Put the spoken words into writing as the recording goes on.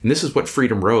And this is what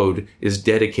Freedom Road is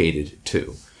dedicated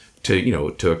to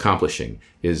accomplishing,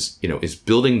 is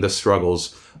building the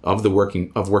struggles of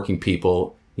working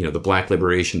people, the Black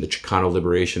liberation, the Chicano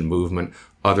liberation movement,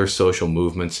 other social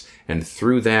movements, and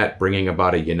through that bringing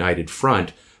about a united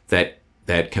front that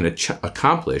can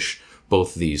accomplish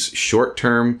both these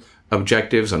short-term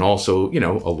objectives and also,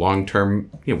 a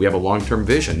long-term, we have a long-term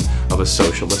vision of a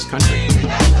socialist country.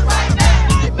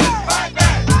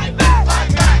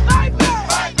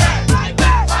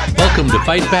 Welcome to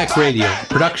Fight Back Radio, a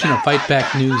production of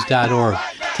fightbacknews.org,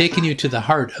 taking you to the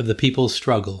heart of the people's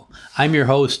struggle. I'm your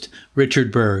host,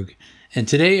 Richard Berg, and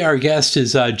today our guest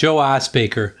is Joe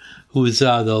Iosbaker, who is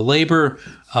the labor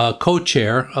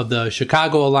co-chair of the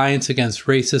Chicago Alliance Against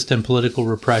Racist and Political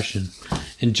Repression.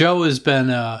 And Joe has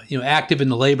been active in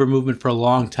the labor movement for a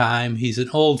long time. He's an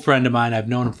old friend of mine. I've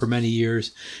known him for many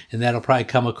years, and that'll probably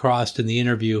come across in the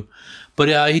interview.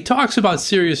 But he talks about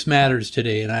serious matters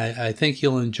today, and I think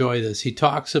you'll enjoy this. He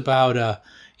talks about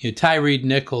Tyre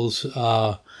Nichols'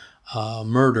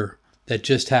 murder that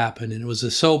just happened, and it was a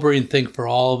sobering thing for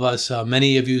all of us.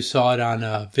 Many of you saw it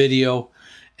on video,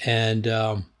 and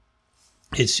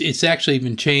it's actually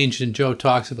even changed. And Joe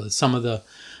talks about some of the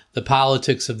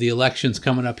politics of the elections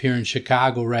coming up here in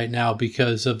Chicago right now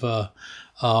because of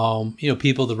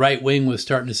people. The right wing was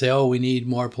starting to say, "Oh, we need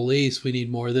more police, we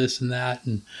need more this and that,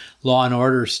 and law and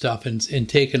order stuff," and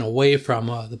taken away from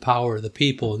the power of the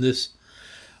people. And this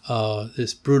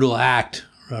brutal act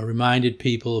reminded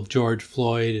people of George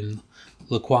Floyd and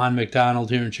Laquan McDonald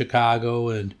here in Chicago,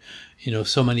 and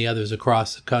so many others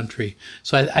across the country.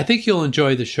 So I think you'll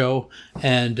enjoy the show,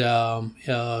 and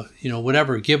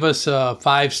whatever. Give us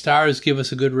 5 stars. Give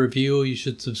us a good review. You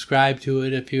should subscribe to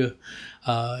it if you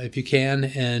can.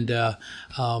 And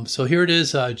so here it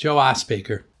is, Joe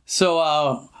Iosbaker.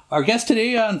 So our guest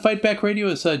today on Fight Back Radio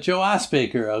is Joe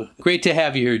Iosbaker. Great to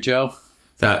have you here, Joe.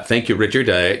 Thank you, Richard.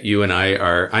 You and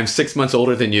I'm 6 months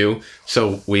older than you,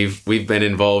 so we've been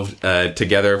involved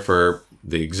together for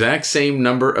the exact same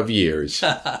number of years.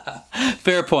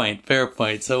 Fair point.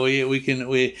 So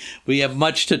we have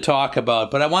much to talk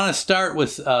about, but I want to start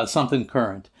with something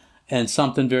current and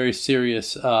something very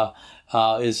serious.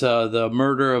 Is the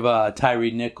murder of Tyre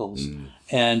Nichols.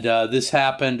 And this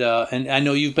happened, and I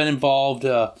know you've been involved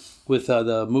with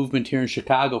the movement here in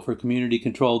Chicago for community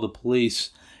control of the police.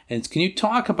 And can you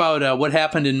talk about what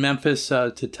happened in Memphis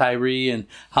to Tyre and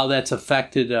how that's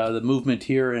affected the movement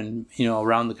here and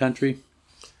around the country?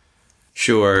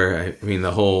 Sure. I mean,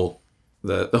 the whole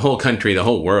country, the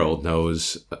whole world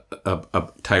knows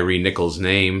Tyre Nichols'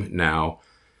 name now.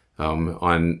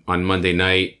 On Monday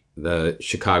night, the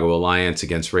Chicago Alliance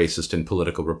Against Racist and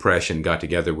Political Repression got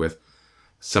together with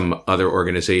some other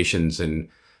organizations and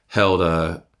held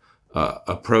a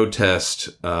protest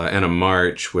and a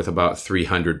march with about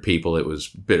 300 people. It was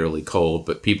bitterly cold,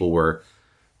 but people were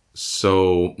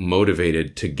so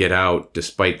motivated to get out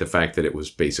despite the fact that it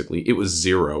was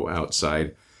zero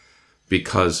outside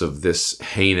because of this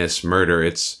heinous murder.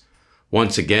 It's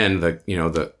once again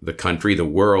the country, the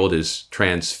world is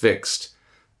transfixed.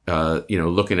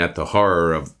 Looking at the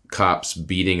horror of cops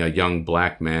beating a young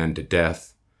black man to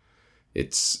death. I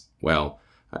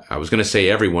was going to say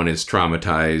everyone is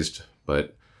traumatized,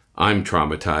 but I'm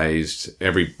traumatized.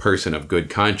 Every person of good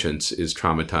conscience is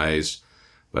traumatized,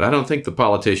 but I don't think the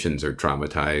politicians are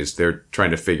traumatized. They're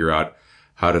trying to figure out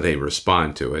how do they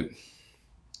respond to it.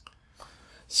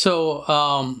 So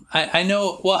I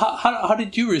know, well, how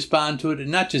did you respond to it?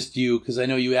 And not just you, because I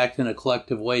know you act in a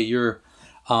collective way. You're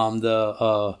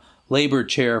the labor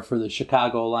chair for the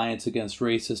Chicago Alliance Against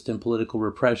Racist and Political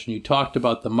Repression. You talked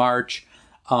about the march,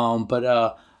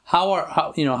 but how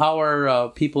are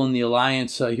people in the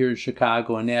alliance here in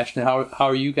Chicago and nationally? How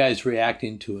are you guys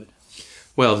reacting to it?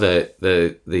 Well,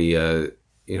 the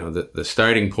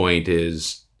starting point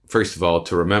is, first of all,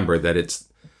 to remember that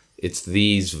it's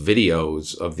these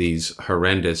videos of these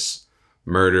horrendous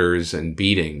murders and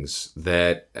beatings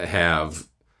that have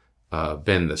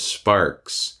been the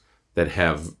sparks that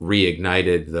have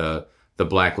reignited the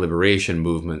Black liberation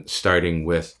movement, starting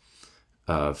with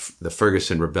the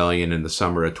Ferguson Rebellion in the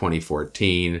summer of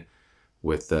 2014,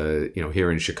 with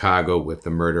here in Chicago with the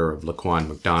murder of Laquan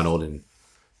McDonald, and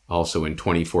also in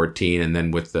 2014, and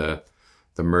then with the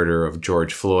murder of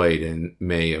George Floyd in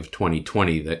May of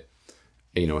 2020, that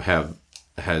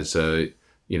has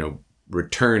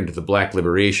returned the Black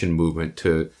liberation movement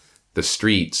to the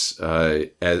streets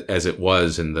as it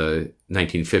was in the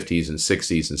 1950s and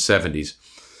 60s and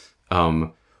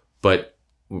 70s. But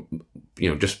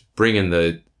just bringing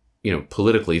the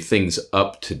politically things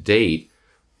up to date.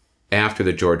 After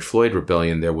the George Floyd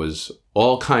rebellion, there was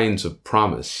all kinds of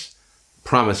promise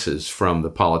promises from the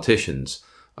politicians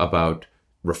about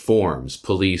reforms,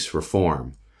 police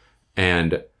reform.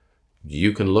 And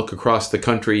you can look across the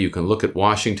country, you can look at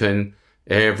Washington,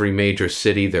 every major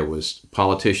city, there was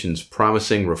politicians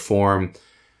promising reform,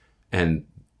 and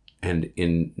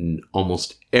in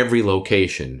almost every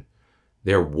location,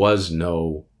 there was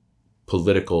no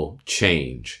political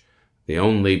change. The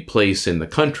only place in the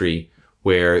country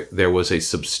where there was a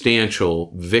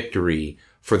substantial victory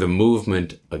for the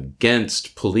movement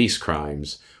against police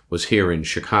crimes was here in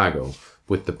Chicago,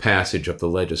 with the passage of the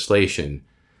legislation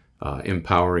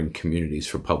empowering communities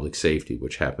for public safety,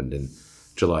 which happened in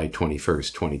July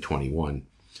 21st, 2021.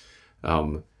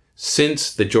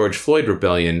 Since the George Floyd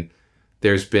rebellion,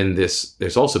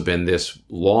 there's also been this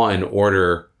law and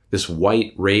order, this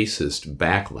white racist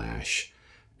backlash,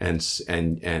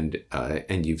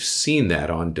 and you've seen that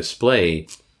on display,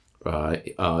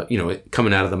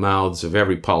 coming out of the mouths of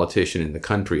every politician in the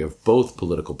country of both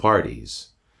political parties.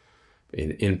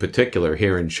 In particular,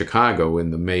 here in Chicago,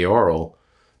 in the mayoral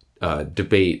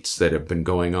debates that have been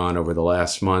going on over the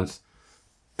last month,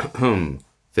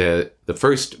 the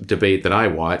first debate that I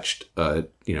watched,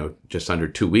 just under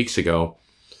 2 weeks ago,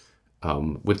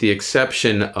 with the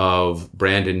exception of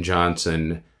Brandon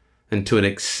Johnson and to an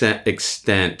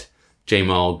extent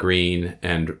Jamal Green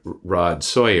and Rod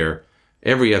Sawyer,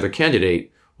 every other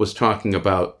candidate was talking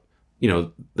about,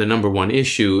 the number one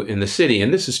issue in the city,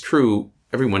 and this is true,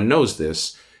 everyone knows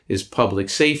this, is public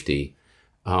safety.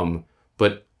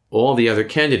 But all the other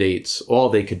candidates, all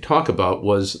they could talk about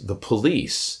was the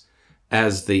police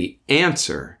as the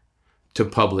answer to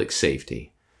public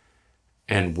safety.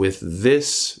 And with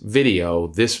this video,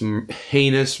 this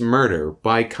heinous murder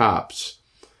by cops,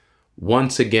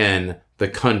 once again, the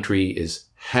country is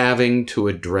having to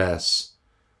address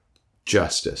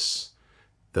justice,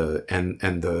 the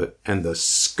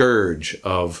scourge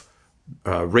of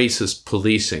racist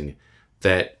policing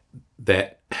that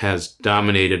has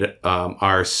dominated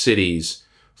our cities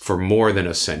for more than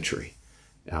a century,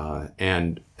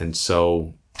 and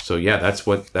so yeah, that's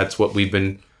what we've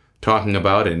been talking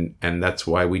about, and that's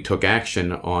why we took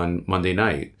action on Monday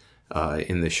night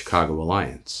in the Chicago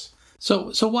Alliance.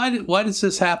 So why does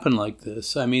this happen like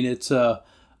this? I mean, it's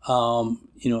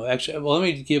actually, well, let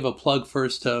me give a plug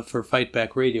first for Fight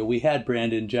Back Radio. We had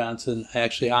Brandon Johnson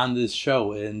actually on this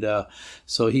show, and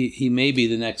so he may be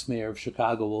the next mayor of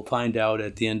Chicago. We'll find out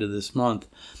at the end of this month.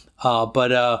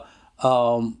 But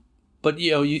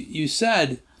you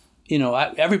said,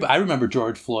 I remember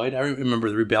George Floyd. I remember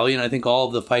the rebellion. I think all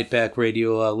of the Fight Back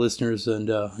Radio listeners and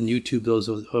on YouTube, those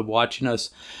who are watching us.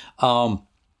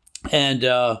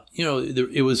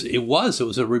 It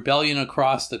was a rebellion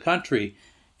across the country,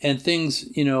 and things,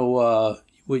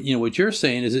 what you're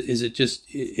saying is it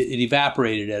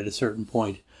evaporated at a certain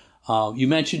point. You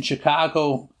mentioned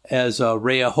Chicago as a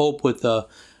ray of hope with the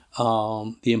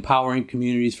Empowering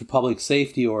Communities for Public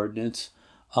Safety ordinance.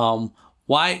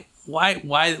 Why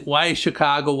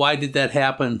Chicago? Why did that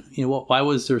happen? Why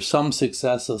was there some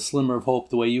success, a slimmer of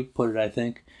hope, the way you put it, I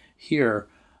think, here?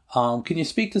 Can you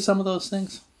speak to some of those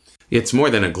things? It's more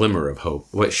than a glimmer of hope.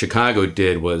 What Chicago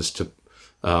did was to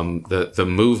the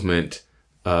movement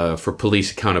for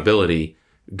police accountability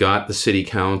got the city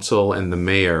council and the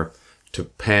mayor to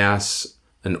pass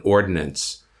an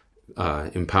ordinance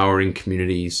empowering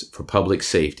communities for public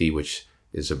safety, which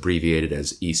is abbreviated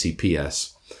as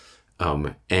ECPS.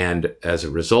 And as a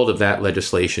result of that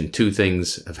legislation, two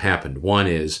things have happened. One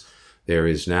is there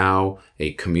is now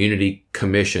a community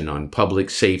commission on public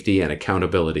safety and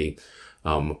accountability,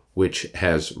 which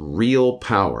has real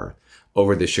power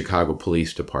over the Chicago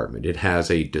Police Department. It has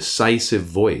a decisive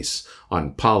voice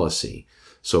on policy.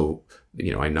 So,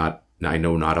 I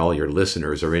know not all your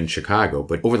listeners are in Chicago,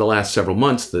 but over the last several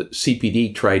months, the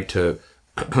CPD tried to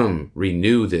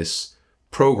renew this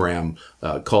program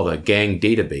called a gang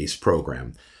database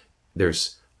program.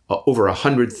 There's over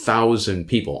 100,000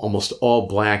 people, almost all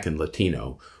Black and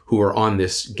Latino, who are on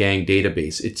this gang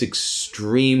database. It's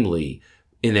extremely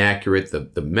inaccurate.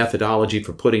 The methodology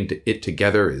for putting it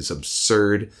together is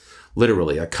absurd.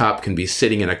 Literally, a cop can be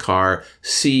sitting in a car,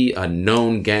 see a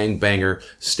known gangbanger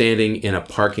standing in a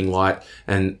parking lot,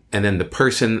 and then the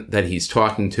person that he's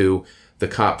talking to, the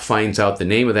cop finds out the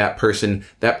name of that person.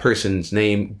 That person's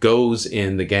name goes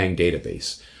in the gang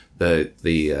database.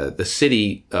 The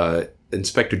city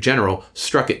inspector general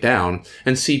struck it down,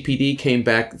 and CPD came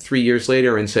back 3 years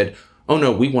later and said, "Oh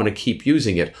no, we want to keep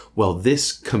using it." Well,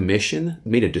 this commission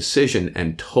made a decision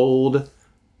and told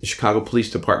the Chicago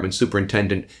Police Department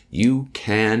superintendent, "You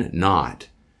cannot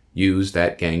use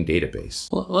that gang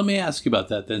database. Well, let me ask you about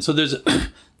that then. So there's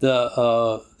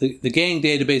the gang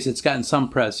database. It's gotten some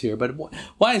press here, but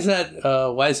why is that?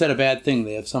 Why is that a bad thing?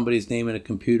 They have somebody's name in a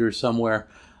computer somewhere.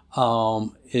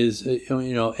 And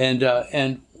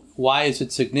why is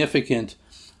it significant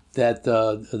that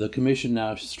the commission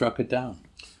now struck it down?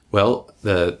 Well,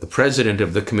 the president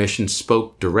of the commission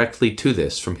spoke directly to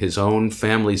this from his own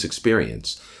family's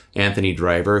experience. Anthony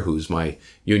Driver, who's my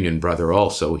union brother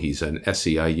also, he's an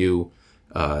SEIU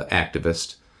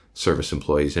activist, Service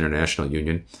Employees International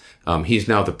Union. He's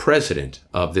now the president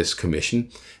of this commission.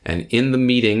 And in the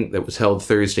meeting that was held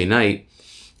Thursday night,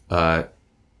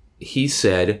 he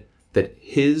said that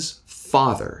his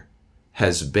father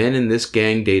has been in this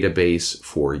gang database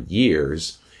for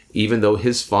years, even though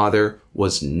his father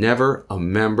was never a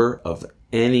member of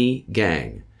any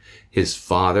gang. His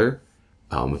father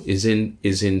is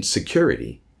in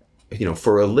security,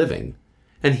 for a living,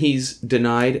 and he's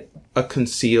denied a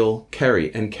conceal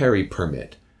carry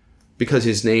permit because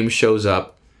his name shows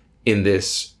up in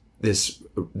this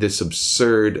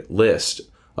absurd list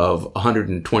of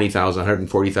 120,000,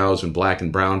 140,000 black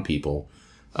and brown people.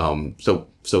 So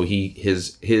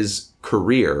his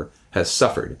career has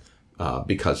suffered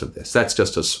because of this. That's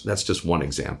just one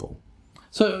example.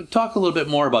 So talk a little bit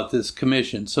more about this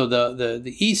commission. So the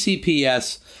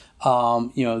ECPS,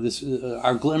 this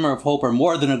our glimmer of hope, or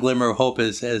more than a glimmer of hope,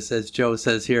 as Joe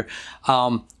says here,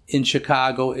 in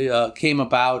Chicago, came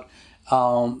about,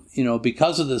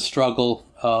 because of the struggle,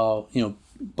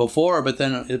 before, but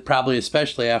then probably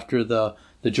especially after the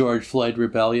George Floyd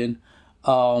rebellion.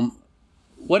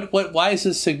 Why is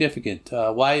this significant?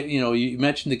 Why, you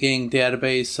mentioned the gang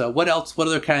database. What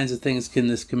other kinds of things can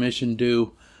this commission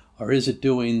do, or is it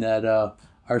doing that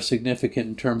are significant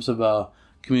in terms of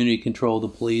community control of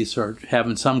the police, or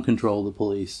having some control of the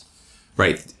police?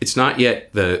 Right. It's not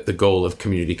yet the goal of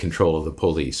community control of the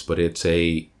police, but it's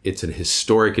an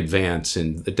historic advance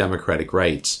in the democratic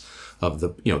rights of the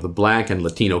black and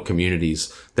Latino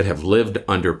communities that have lived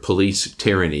under police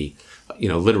tyranny,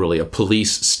 literally a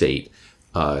police state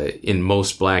in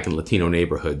most black and Latino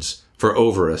neighborhoods for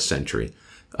over a century.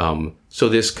 So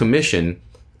this commission,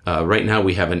 right now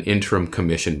we have an interim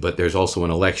commission, but there's also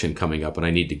an election coming up, and I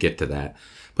need to get to that.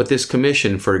 But this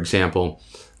commission, for example,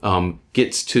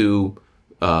 gets to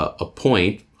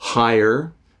appoint,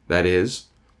 hire, that is,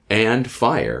 and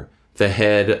fire the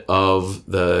head of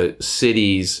the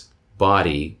city's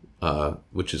body,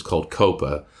 which is called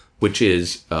COPA, which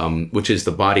is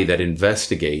the body that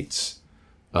investigates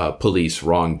police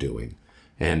wrongdoing.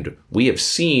 And we have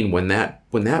seen when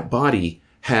that body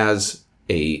has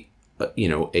a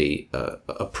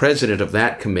president of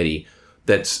that committee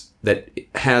that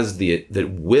has the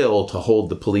will to hold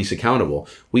the police accountable,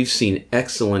 we've seen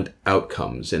excellent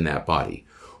outcomes in that body.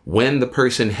 When the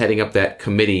person heading up that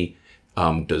committee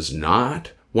does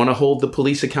not want to hold the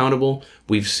police accountable,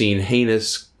 we've seen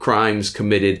heinous crimes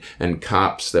committed and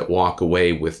cops that walk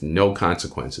away with no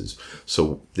consequences.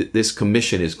 So this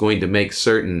commission is going to make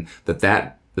certain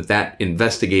that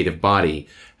investigative body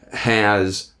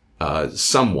has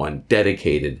someone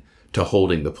dedicated to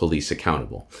holding the police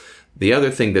accountable. The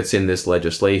other thing that's in this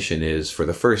legislation is, for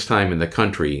the first time in the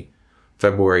country,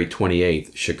 February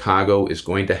 28th, Chicago is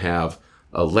going to have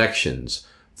elections.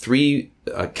 3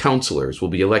 counselors will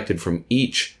be elected from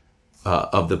each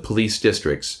of the police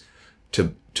districts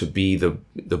to be the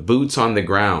boots on the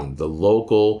ground, the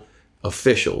local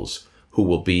officials who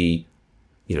will be,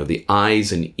 the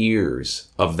eyes and ears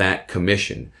of that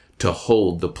commission to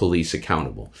hold the police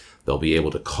accountable. They'll be able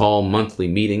to call monthly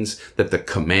meetings that the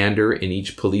commander in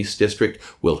each police district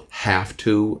will have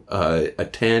to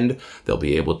attend. They'll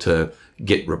be able to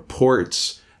get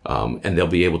reports, and they'll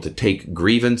be able to take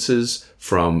grievances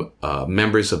from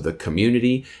members of the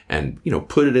community and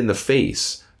put it in the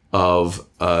face of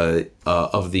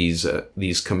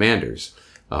these commanders.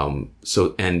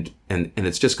 So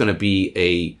it's just going to be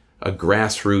a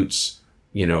grassroots.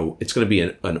 It's going to be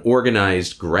an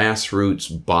organized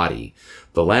grassroots body.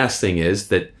 The last thing is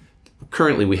that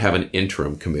currently we have an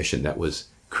interim commission that was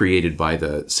created by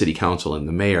the city council and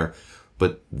the mayor,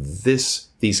 but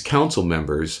these council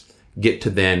members get to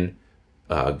then,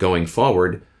 going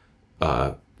forward,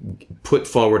 put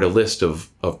forward a list of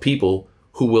people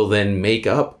who will then make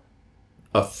up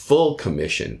a full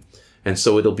commission. And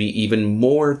so it'll be even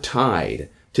more tied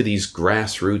to these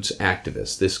grassroots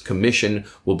activists. This commission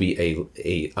will be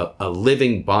a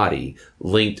living body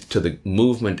linked to the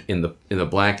movement in the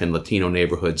black and Latino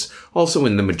neighborhoods, also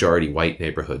in the majority white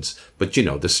neighborhoods. But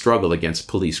the struggle against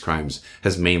police crimes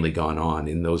has mainly gone on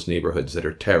in those neighborhoods that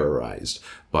are terrorized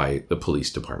by the police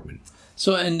department.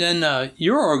 So, and then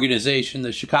your organization,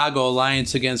 the Chicago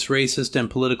Alliance Against Racist and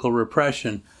Political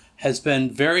Repression, has been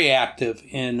very active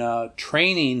in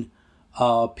training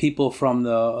people from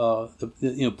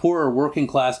the poorer working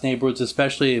class neighborhoods,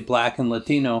 especially Black and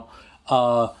Latino,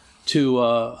 of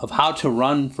how to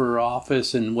run for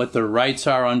office and what their rights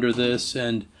are under this,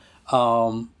 and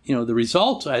the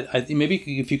result. I think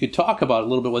maybe if you could talk about a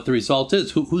little bit what the result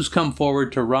is, who's come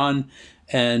forward to run,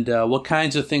 and what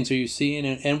kinds of things are you seeing,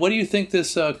 and what do you think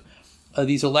these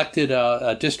elected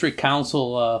district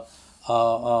council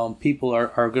people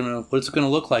are gonna, what's it gonna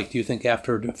look like? Do you think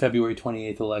after the February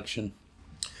 28th election?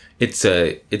 It's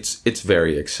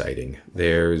very exciting.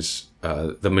 There's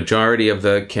the majority of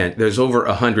there's over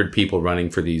 100 people running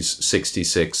for these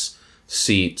 66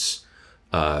 seats.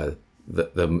 The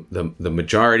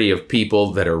majority of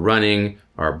people that are running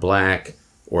are Black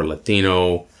or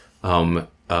Latino, and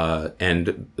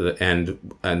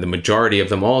the majority of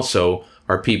them also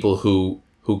are people who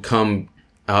come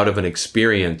out of an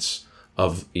experience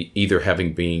of either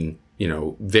having been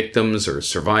victims or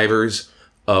survivors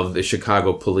of the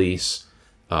Chicago police,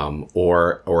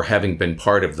 or having been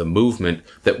part of the movement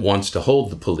that wants to hold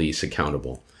the police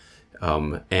accountable.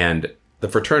 And the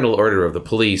Fraternal Order of the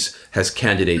Police has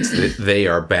candidates that they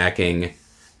are backing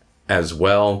as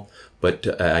well.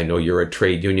 But I know you're a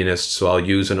trade unionist, so I'll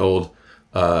use an old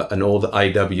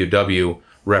IWW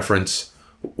reference.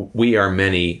 We are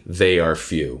many, they are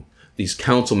few. These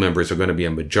council members are going to be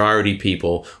a majority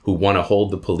people who want to hold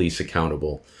the police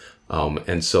accountable.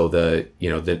 And so the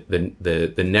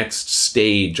next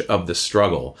stage of the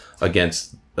struggle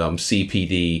against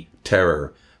CPD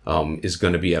terror is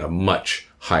going to be at a much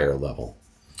higher level.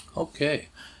 Okay.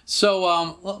 So,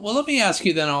 well, let me ask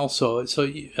you then also. So,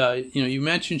 you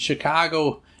mentioned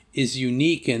Chicago is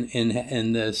unique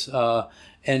in this,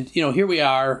 and here we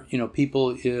are.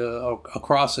 People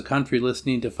across the country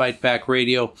listening to Fight Back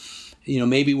Radio.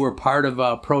 Maybe we're part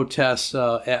of protests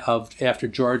after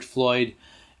George Floyd,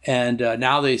 and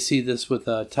now they see this with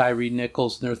Tyre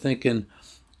Nichols, and they're thinking,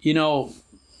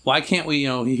 why can't we,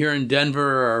 here in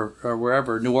Denver or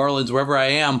wherever, New Orleans, wherever I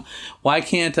am, why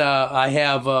can't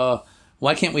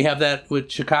why can't we have that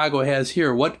what Chicago has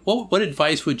here? What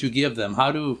advice would you give them?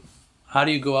 How do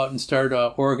you go out and start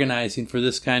organizing for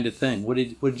this kind of thing? What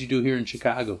did you do here in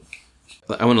Chicago?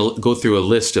 I want to go through a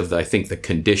list of the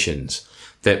conditions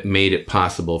that made it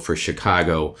possible for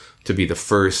Chicago to be the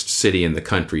first city in the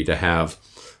country to have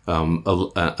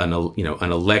an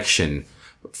election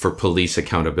for police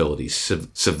accountability,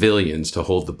 civilians to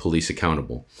hold the police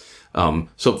accountable.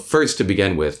 So first, to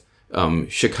begin with,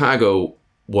 Chicago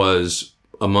was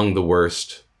among the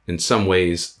worst, in some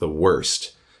ways the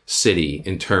worst city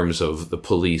in terms of the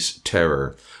police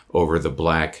terror over the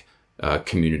Black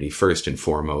community first and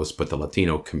foremost, but the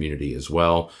Latino community as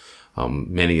well.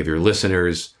 Many of your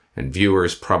listeners and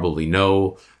viewers probably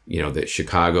know, that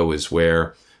Chicago is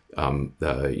where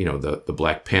the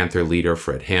Black Panther leader,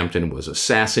 Fred Hampton, was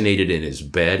assassinated in his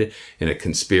bed in a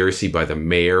conspiracy by the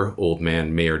mayor, old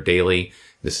man Mayor Daley.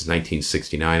 This is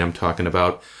 1969 I'm talking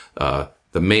about.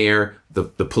 The mayor, the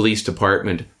police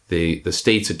department, the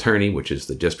state's attorney, which is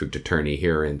the district attorney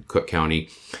here in Cook County,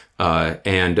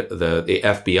 and the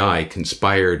FBI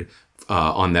conspired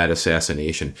on that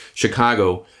assassination.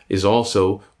 Chicago is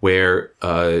also where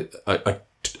a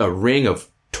ring of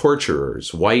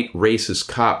torturers, white racist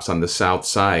cops on the South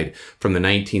Side from the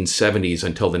 1970s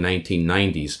until the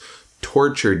 1990s,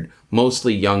 tortured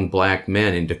mostly young Black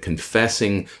men into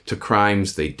confessing to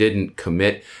crimes they didn't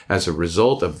commit. As a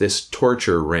result of this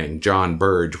torture ring, John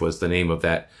Burge was the name of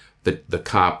the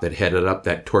cop that headed up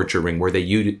that torture ring, where they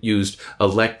used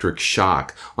electric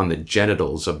shock on the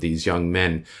genitals of these young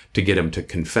men to get them to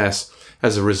confess.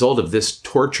 As a result of this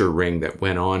torture ring that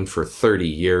went on for 30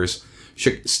 years,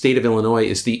 state of Illinois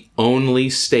is the only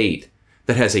state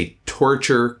that has a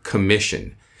torture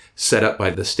commission set up by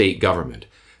the state government.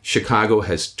 Chicago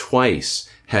has twice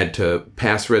had to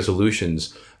pass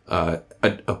resolutions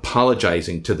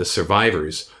apologizing to the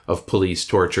survivors of police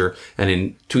torture. And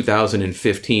in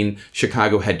 2015,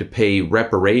 Chicago had to pay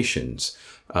reparations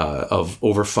of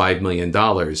over $5 million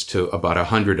to about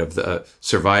 100 of the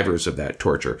survivors of that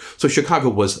torture. So Chicago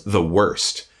was the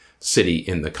worst city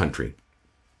in the country.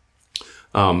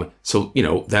 So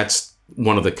that's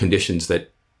one of the conditions that,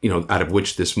 out of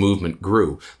which this movement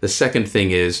grew. The second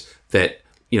thing is that,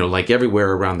 like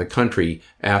everywhere around the country,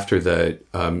 after the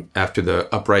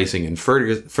uprising in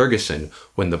Ferguson,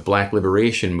 when the Black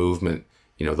Liberation Movement,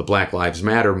 the Black Lives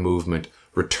Matter movement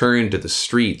returned to the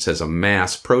streets as a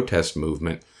mass protest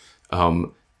movement,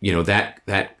 that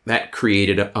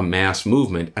created a mass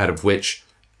movement out of which,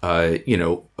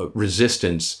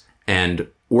 resistance and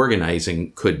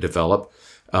organizing could develop.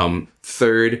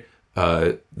 Third,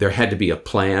 there had to be a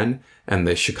plan, and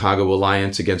the Chicago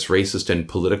Alliance Against Racist and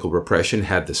Political Repression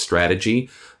had the strategy.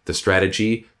 The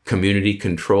strategy, community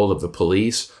control of the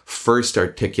police, first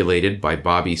articulated by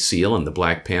Bobby Seale and the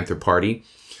Black Panther Party,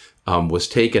 was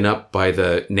taken up by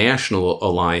the National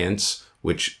Alliance,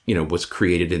 which, was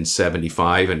created in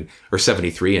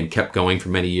 73 and kept going for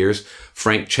many years.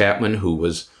 Frank Chapman, who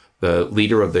was the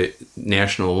leader of the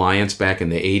National Alliance back in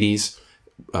the 80s,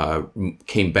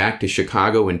 came back to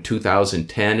Chicago in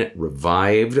 2010,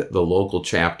 revived the local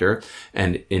chapter,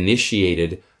 and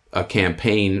initiated a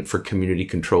campaign for community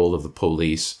control of the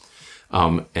police,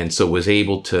 and so was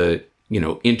able to,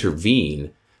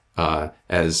 intervene,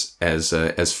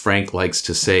 as Frank likes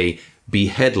to say, be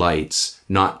headlights,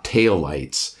 not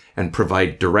taillights, and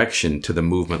provide direction to the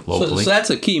movement locally. So that's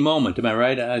a key moment, am I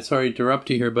right? Sorry to interrupt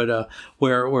you here, but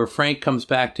where Frank comes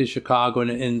back to Chicago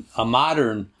in a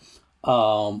modern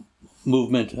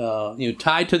movement,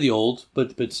 tied to the old,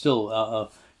 but still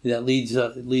that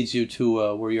leads you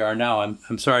to where you are now.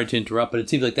 I'm sorry to interrupt, but it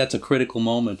seems like that's a critical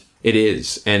moment. It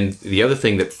is, and the other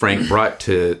thing that Frank brought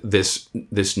to this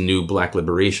new Black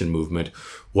liberation movement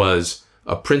was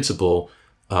a principle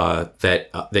that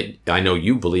I know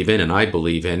you believe in, and I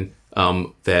believe in,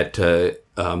 that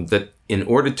in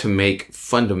order to make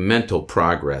fundamental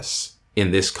progress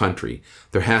in this country,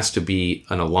 there has to be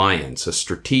an alliance, a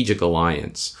strategic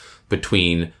alliance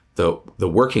between the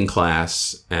working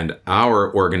class and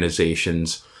our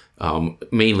organizations,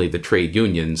 mainly the trade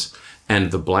unions, and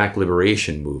the Black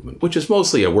liberation movement, which is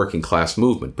mostly a working class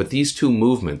movement. But these two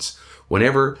movements,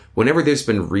 whenever there's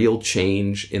been real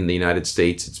change in the United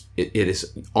States, it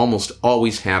has almost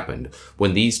always happened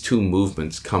when these two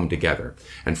movements come together.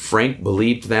 And Frank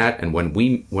believed that. And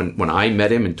when I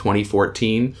met him in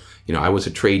 2014, I was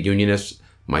a trade unionist.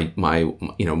 My union,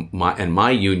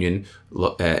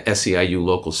 SEIU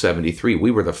Local 73,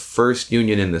 we were the first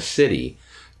union in the city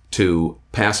to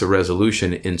pass a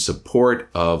resolution in support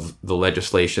of the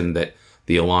legislation that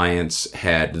the Alliance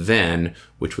had then,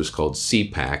 which was called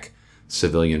CPAC,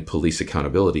 Civilian Police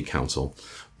Accountability Council.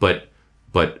 But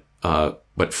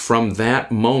from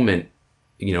that moment,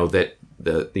 that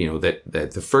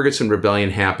the Ferguson Rebellion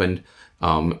happened,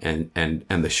 and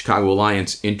the Chicago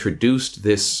Alliance introduced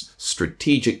this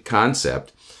strategic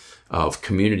concept of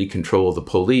community control of the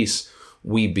police,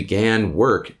 we began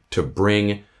work to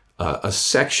bring a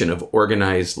section of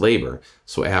organized labor.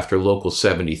 So after Local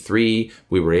 73,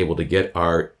 we were able to get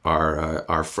our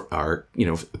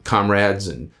comrades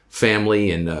and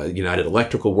family and United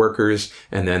Electrical Workers,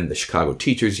 and then the Chicago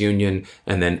Teachers Union,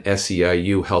 and then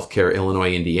SEIU, Healthcare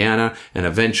Illinois, Indiana, and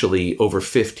eventually over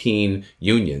 15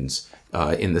 unions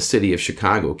in the city of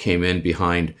Chicago came in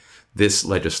behind this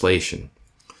legislation.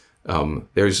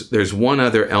 There's one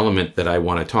other element that I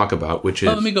want to talk about, which is...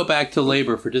 Let me go back to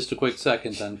labor for just a quick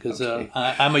second then, because okay.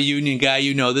 I'm a union guy,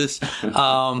 you know this.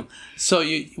 So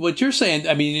what you're saying,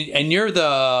 and you're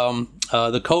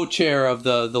the co-chair of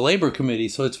the labor committee.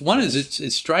 So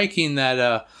it's striking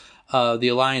that the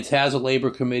Alliance has a labor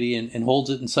committee and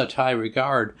holds it in such high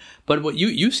regard. But what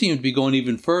you seem to be going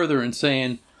even further and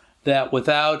saying that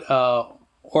without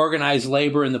organized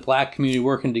labor and the Black community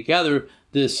working together,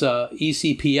 this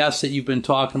ECPS that you've been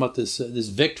talking about, this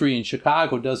victory in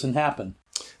Chicago, doesn't happen.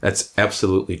 That's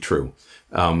absolutely true.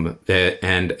 And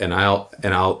I'll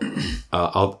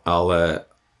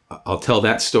tell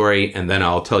that story, and then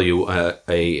I'll tell you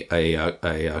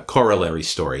a corollary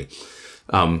story.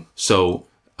 So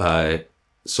SEIU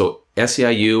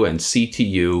and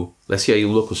CTU,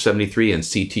 SEIU Local 73 and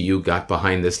CTU got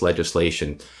behind this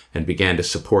legislation and began to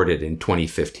support it in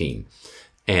 2015.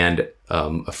 And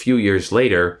a few years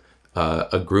later,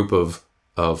 a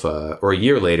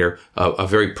year later, a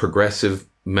very progressive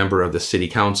member of the city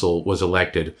council was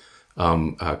elected,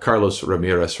 Carlos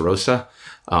Ramirez Rosa,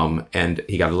 and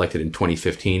he got elected in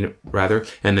 2015, rather.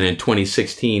 And then in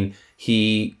 2016,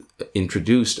 he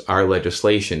introduced our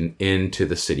legislation into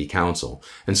the city council.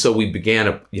 And so we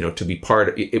began to be part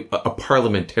of a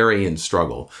parliamentarian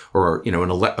struggle, or,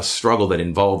 a struggle that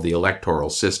involved the electoral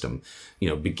system,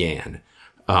 began.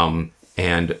 And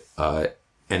then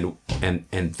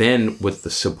with the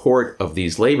support of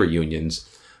these labor unions,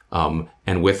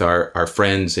 and with our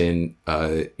friends in,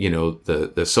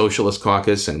 the Socialist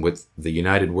Caucus and with the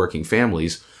United Working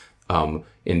Families, in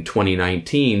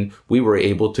 2019, we were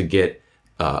able to get,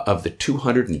 of the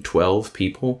 212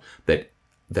 people that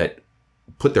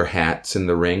put their hats in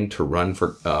the ring to run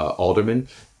for alderman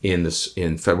in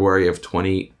February of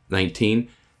 2019,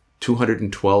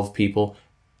 212 people,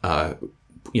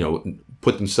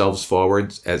 put themselves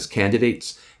forward as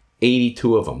candidates.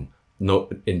 82 of them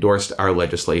endorsed our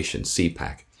legislation,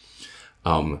 CPAC.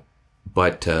 And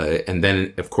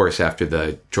then, of course, after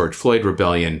the George Floyd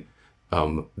rebellion,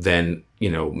 then,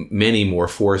 many more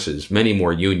forces, many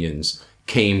more unions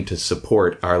came to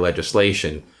support our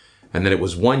legislation. And then it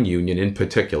was one union in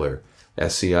particular,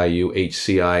 SCIU,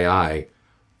 HCII,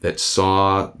 that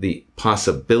saw the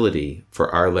possibility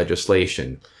for our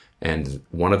legislation. And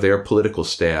one of their political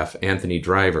staff, Anthony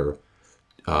Driver,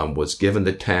 was given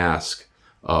the task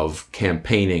of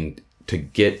campaigning to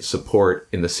get support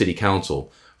in the city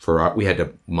council we had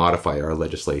to modify our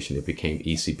legislation. It became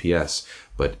ECPS,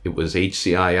 but it was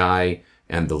HCII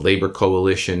and the labor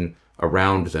coalition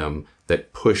around them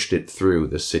that pushed it through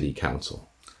the city council.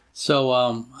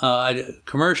 So,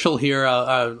 commercial here.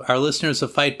 Our listeners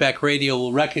of Fight Back Radio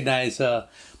will recognize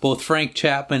both Frank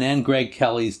Chapman and Greg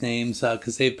Kelly's names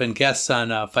because they've been guests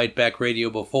on Fight Back Radio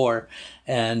before.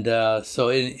 And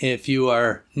if you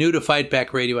are new to Fight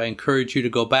Back Radio, I encourage you to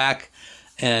go back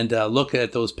and look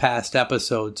at those past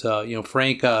episodes.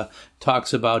 Frank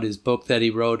talks about his book that he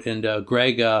wrote, and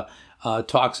Greg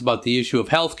talks about the issue of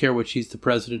healthcare, which he's the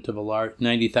president of a large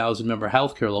 90,000 member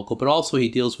healthcare local, but also he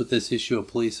deals with this issue of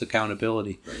police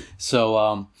accountability. Right.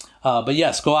 So, but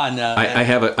yes, go on. I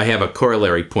have a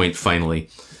corollary point finally,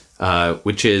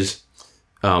 which is,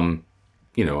 I'm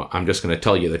just going to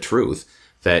tell you the truth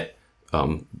that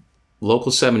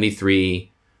Local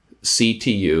 73,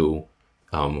 CTU,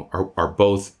 are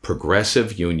both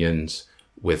progressive unions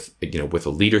with a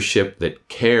leadership that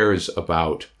cares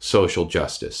about social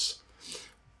justice.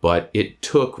 But it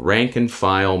took rank and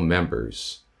file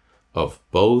members of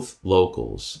both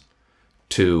locals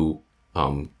to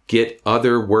get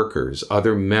other workers,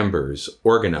 other members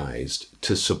organized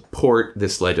to support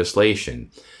this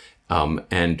legislation,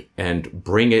 and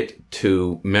bring it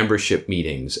to membership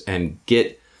meetings and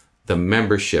get the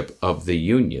membership of the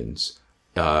unions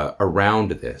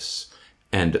around this.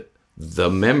 And the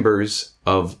members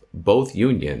of both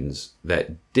unions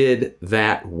that did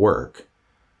that work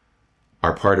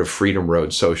are part of Freedom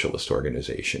Road Socialist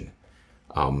Organization.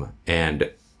 And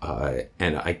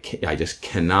I just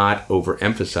cannot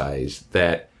overemphasize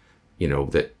that,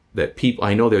 that people,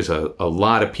 I know there's a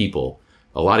lot of people,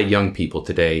 a lot of young people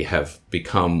today have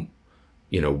become,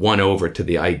 won over to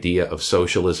the idea of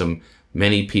socialism.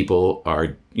 Many people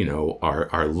are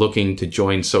looking to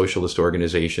join socialist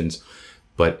organizations,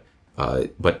 but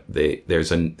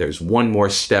there's one more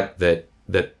step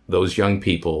that those young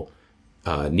people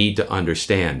need to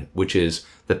understand, which is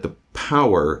that the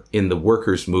power in the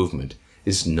workers' movement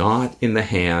is not in the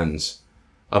hands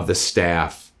of the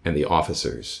staff and the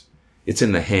officers. It's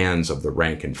in the hands of the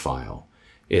rank and file.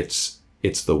 It's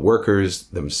the workers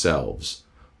themselves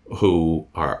who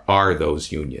are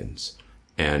those unions.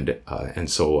 And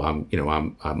so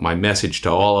my message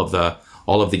to all of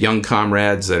the young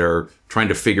comrades that are trying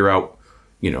to figure out,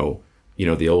 the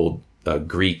old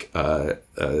Greek.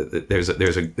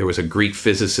 There was a Greek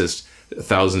physicist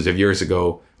thousands of years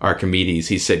ago, Archimedes.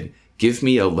 He said, "Give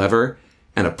me a lever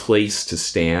and a place to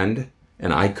stand,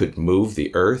 and I could move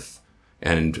the earth."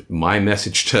 And my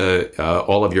message to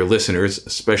all of your listeners,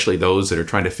 especially those that are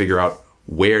trying to figure out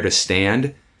where to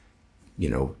stand,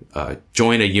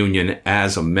 join a union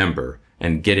as a member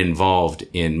and get involved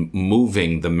in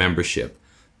moving the membership,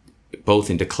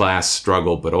 both into class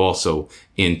struggle, but also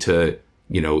into,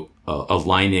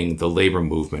 aligning the labor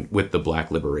movement with the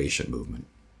Black liberation movement.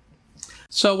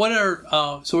 So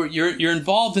so you're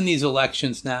involved in these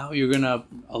elections now. You're going to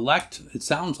elect, it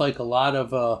sounds like, a lot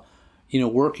of,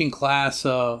 working class,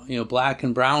 Black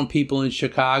and brown people in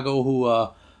Chicago who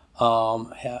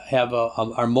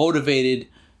are motivated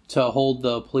to hold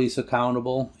the police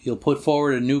accountable. You'll put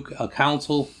forward a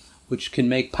council which can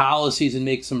make policies and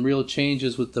make some real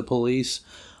changes with the police.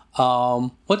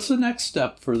 What's the next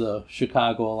step for the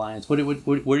Chicago Alliance? Where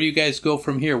do you guys go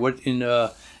from here?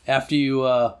 After you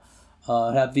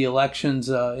have the elections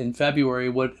in February?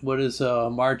 What does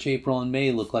March, April, and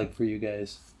May look like for you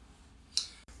guys?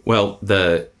 Well,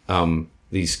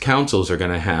 these councils are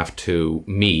going to have to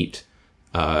meet,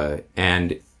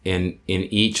 and in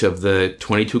each of the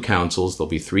 22 councils, there'll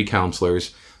be 3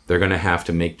 counselors. They're going to have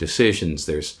to make decisions.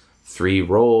 There's 3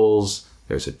 roles.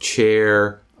 There's a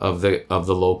chair of the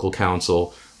local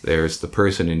council. There's the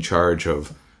person in charge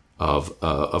of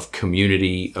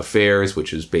community affairs,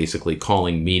 which is basically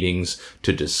calling meetings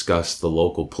to discuss the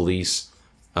local police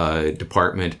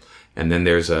department. And then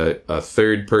there's a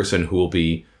third person who will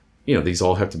be, these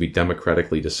all have to be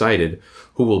democratically decided,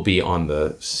 who will be on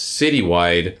the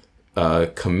citywide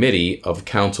committee of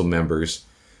council members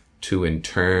to in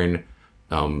turn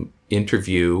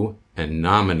interview and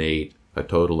nominate a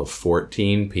total of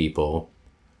 14 people.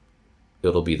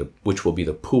 Which will be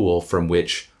the pool from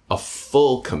which a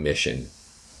full commission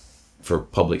for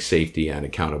public safety and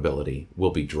accountability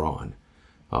will be drawn.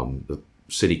 The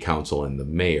city council and the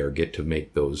mayor get to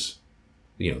make those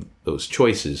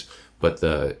choices, but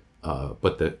the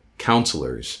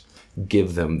councilors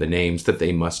give them the names that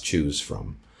they must choose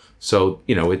from. So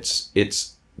it's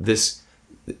this.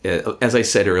 As I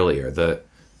said earlier, the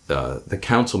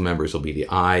council members will be the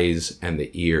eyes and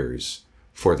the ears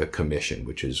for the commission,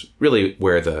 which is really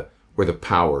where the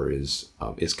power is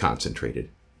concentrated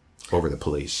over the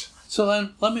police. So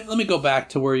then let me go back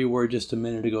to where you were just a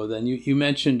minute ago. Then you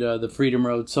mentioned the Freedom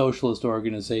Road Socialist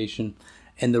Organization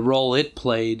and the role it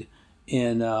played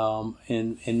in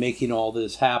making all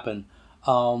this happen.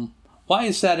 Why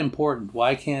is that important?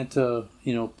 Why can't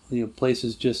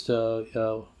places just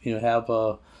have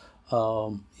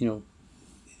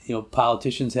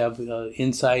politicians have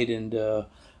insight and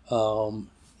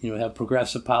have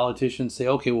progressive politicians say,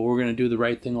 okay, well, we're going to do the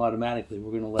right thing automatically.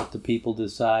 We're going to let the people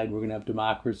decide. We're going to have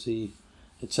democracy,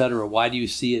 etc. Why do you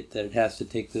see it that it has to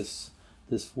take this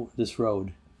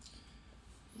road?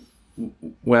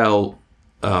 Well,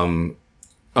 all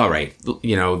right.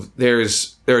 There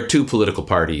are two political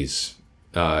parties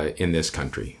in this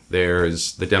country.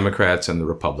 There's the Democrats and the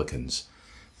Republicans,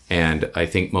 and I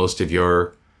think most of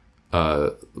your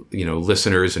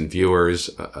listeners and viewers,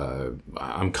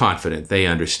 I'm confident they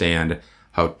understand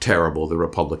how terrible the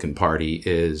Republican Party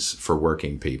is for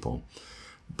working people.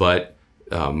 But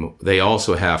they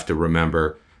also have to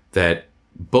remember that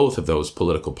both of those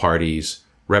political parties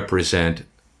represent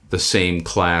the same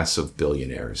class of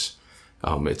billionaires.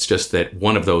 It's just that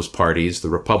one of those parties, the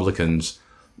Republicans,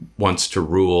 wants to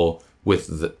rule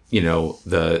with the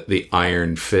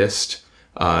iron fist,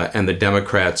 and the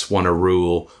Democrats want to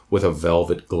rule with a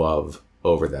velvet glove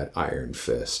over that iron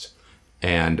fist.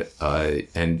 And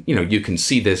you can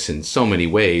see this in so many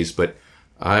ways, but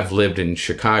I've lived in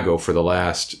Chicago for the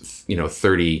last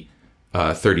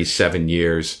 37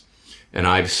 years, and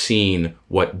I've seen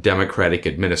what Democratic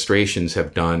administrations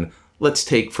have done. Let's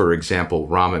take, for example,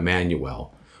 Rahm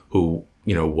Emanuel, who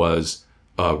was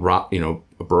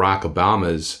Barack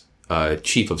Obama's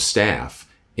chief of staff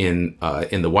in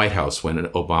the White House when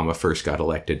Obama first got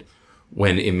elected.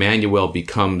 When Emanuel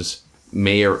becomes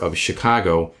mayor of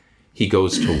Chicago, he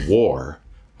goes to war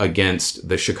against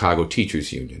the Chicago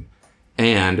Teachers Union.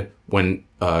 And when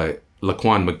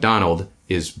Laquan McDonald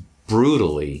is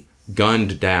brutally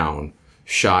gunned down,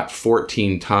 shot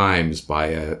 14 times by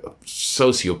a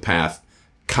sociopath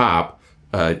cop,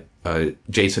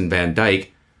 Jason Van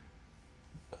Dyke,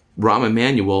 Rahm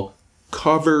Emanuel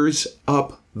covers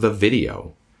up the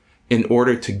video in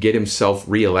order to get himself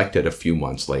reelected a few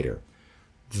months later.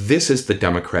 This is the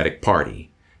Democratic Party.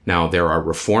 Now, there are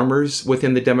reformers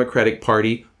within the Democratic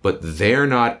Party, but they're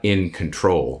not in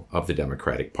control of the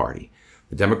Democratic Party.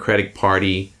 The Democratic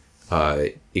Party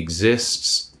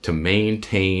exists to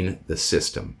maintain the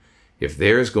system. If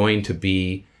there's going to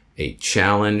be a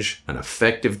challenge, an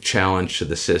effective challenge to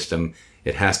the system,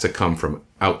 it has to come from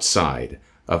outside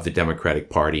of the Democratic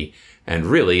Party, and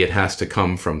really it has to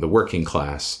come from the working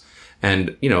class.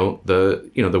 And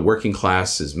the working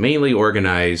class is mainly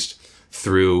organized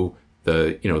through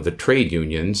the trade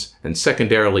unions, and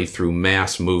secondarily through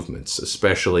mass movements,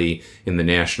 especially in the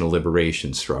national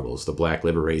liberation struggles, the Black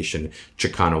liberation,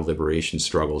 Chicano liberation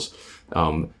struggles,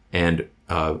 so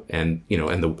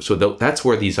that's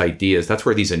where these ideas, that's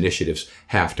where these initiatives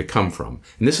have to come from,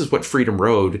 and this is what Freedom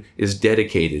Road is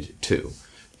dedicated to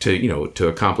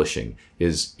accomplishing,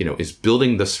 is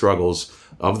building the struggles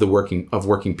of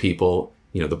working people,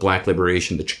 the Black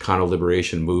liberation, the Chicano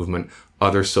liberation movement,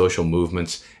 other social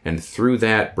movements, and through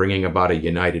that bringing about a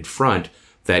united front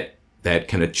that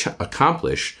can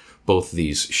accomplish both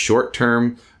these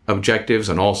short-term objectives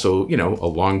and also a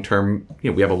long-term.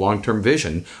 We have a long-term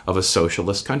vision of a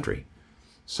socialist country.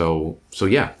 So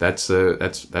yeah, that's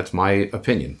my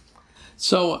opinion.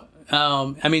 So.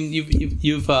 You've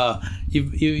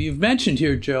mentioned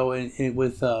here, Joe,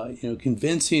 with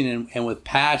convincing and with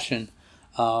passion,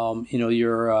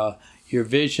 your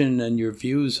vision and your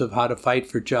views of how to fight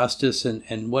for justice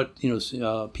and what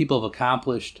people have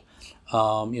accomplished,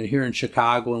 here in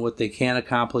Chicago and what they can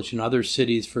accomplish in other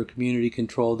cities for community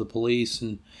control of the police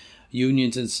and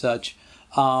unions and such.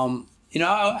 I've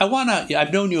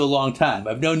known you a long time.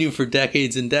 I've known you for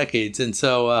decades and decades, and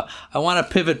so I want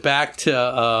to pivot back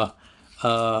to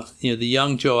the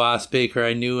young Joe Iosbaker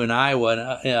I knew in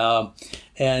Iowa,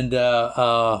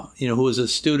 who was a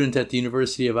student at the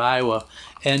University of Iowa.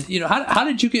 And how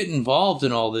did you get involved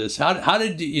in all this? How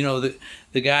did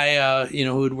the guy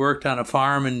who had worked on a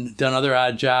farm and done other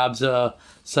odd jobs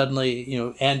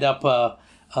suddenly end up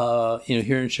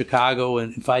here in Chicago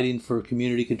and fighting for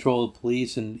community control of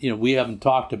police? And we haven't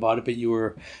talked about it, but you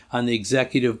were on the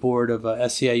executive board of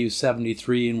SEIU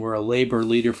 73 and were a labor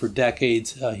leader for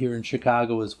decades here in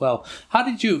Chicago as well. How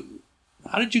did you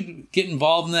get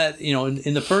involved in that?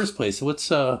 In the first place, what's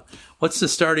the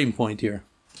starting point here?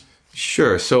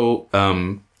 Sure. So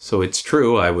it's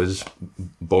true. I was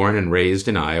born and raised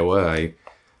in Iowa.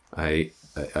 I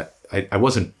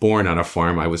wasn't born on a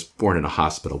farm. I was born in a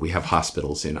hospital. We have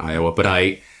hospitals in Iowa, but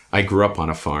I grew up on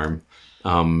a farm.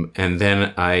 And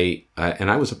then I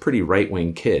was a pretty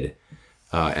right-wing kid,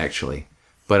 actually.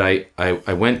 But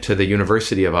I went to the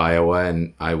University of Iowa,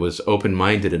 and I was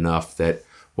open-minded enough that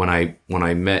when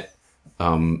I met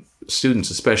students,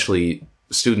 especially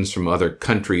students from other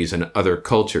countries and other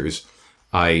cultures,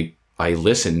 I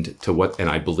listened to and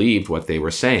I believed what they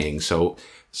were saying. So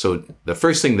the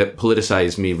first thing that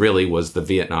politicized me really was the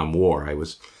Vietnam War.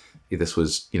 This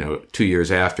was 2 years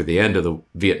after the end of the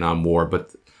Vietnam War,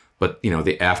 but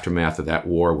the aftermath of that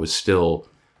war was still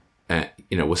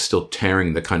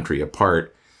tearing the country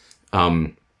apart.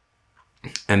 And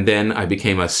then I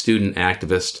became a student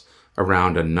activist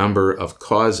around a number of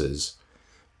causes.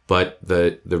 But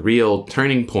the real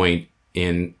turning point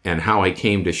and how I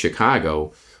came to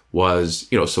Chicago was,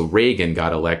 so Reagan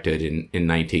got elected in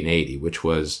 1980, which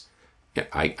was,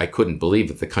 I couldn't believe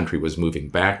that the country was moving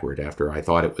backward after I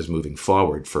thought it was moving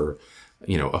forward for,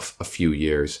 a few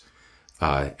years.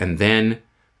 And then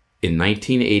in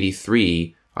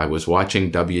 1983, I was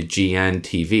watching WGN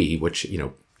TV, which,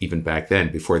 even back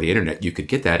then, before the internet, you could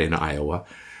get that in Iowa.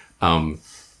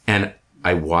 And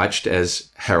I watched as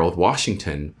Harold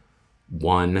Washington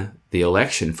won the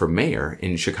election for mayor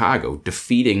in Chicago,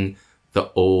 defeating the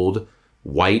old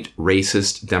white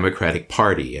racist Democratic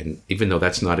Party. And even though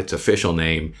that's not its official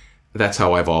name, that's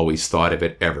how I've always thought of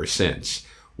it ever since.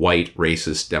 White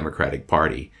racist Democratic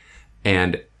Party.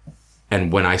 And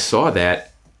when I saw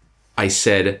that, I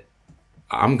said,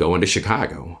 I'm going to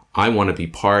Chicago. I want to be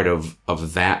part of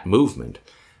that movement.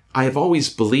 I have always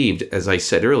believed, as I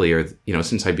said earlier,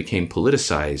 since I became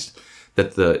politicized,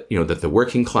 that the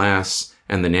working class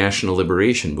and the national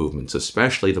liberation movements,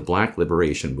 especially the Black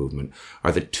liberation movement,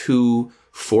 are the two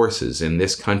forces in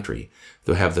this country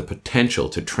that have the potential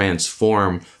to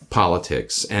transform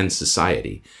politics and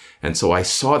society. And so I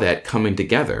saw that coming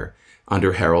together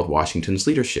under Harold Washington's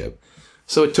leadership.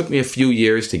 So it took me a few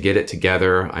years to get it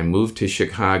together. I moved to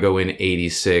Chicago in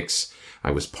 '86.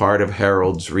 I was part of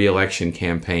Harold's re-election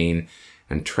campaign,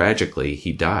 and tragically,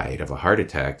 he died of a heart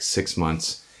attack 6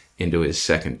 months into his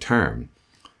second term.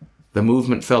 The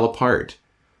movement fell apart.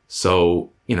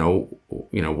 So,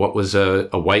 what was a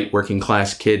white working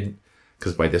class kid,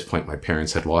 because by this point my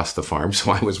parents had lost the farm,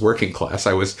 so I was working class.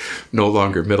 I was no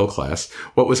longer middle class.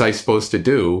 What was I supposed to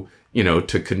do,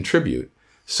 to contribute?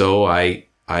 So anyway,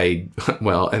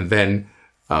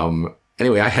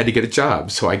 I had to get a job.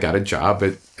 So I got a job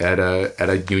at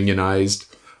a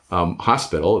unionized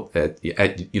hospital at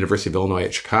University of Illinois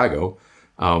at Chicago,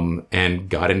 and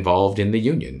got involved in the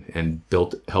union and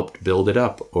helped build it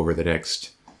up over the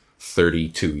next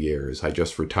 32 years. I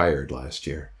just retired last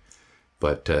year,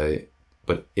 but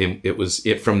it was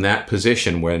from that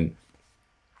position when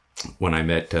I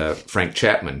met Frank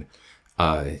Chapman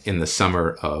in the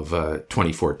summer of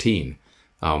 2014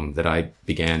 that I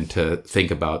began to think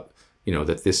about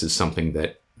that this is something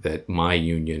that my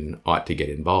union ought to get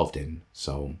involved in.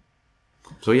 So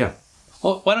yeah.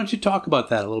 Well, why don't you talk about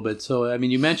that a little bit? So,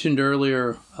 you mentioned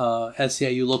earlier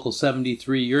SEIU Local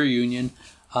 73, your union,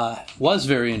 was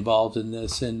very involved in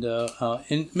this, and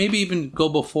maybe even go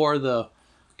before the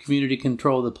community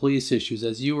control of the police issues.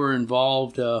 As you were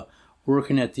involved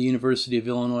working at the University of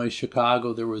Illinois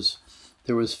Chicago, there was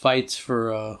fights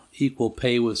for equal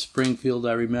pay with Springfield.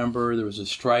 I remember there was a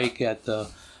strike at the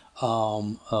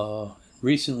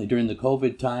recently during the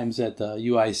COVID times at the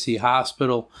UIC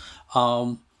hospital.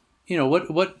 How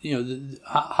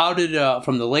did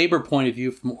from the labor point of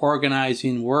view, from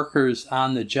organizing workers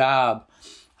on the job,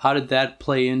 how did that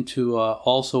play into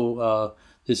also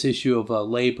this issue of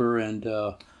labor and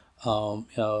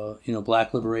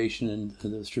Black liberation and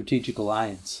the Strategic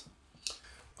Alliance?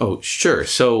 Oh, sure.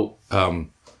 So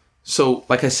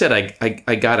like I said,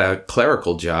 I got a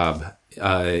clerical job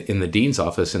in the dean's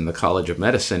office in the College of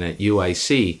Medicine at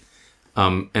UIC,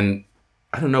 and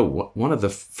I don't know, one of the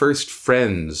first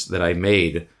friends that I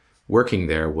made working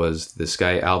there was this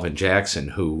guy, Alvin Jackson,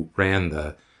 who ran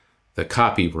the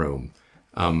copy room.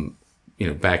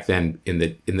 Back then in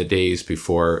the days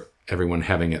before everyone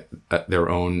having their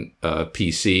own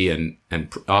PC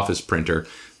and office printer,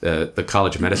 the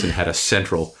College of Medicine had a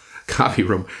central copy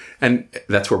room, and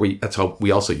that's how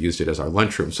we also used it as our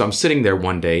lunchroom. So I'm sitting there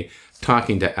one day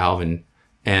talking to Alvin,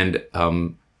 and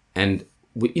I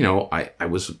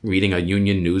was reading a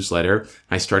union newsletter.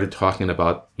 I started talking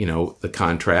about the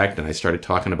contract, and I started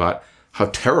talking about how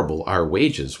terrible our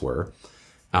wages were.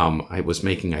 I was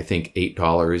making, I think,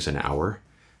 $8 an hour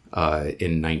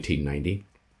in 1990.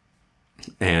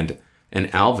 And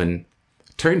Alvin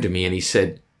turned to me and he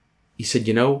said,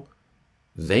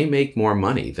 they make more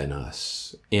money than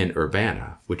us in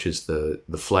Urbana, which is the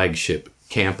flagship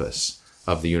campus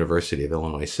of the University of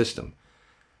Illinois system.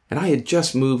 And I had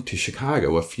just moved to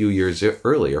Chicago a few years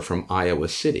earlier from Iowa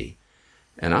City.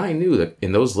 And I knew that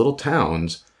in those little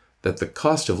towns that the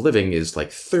cost of living is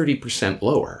like 30%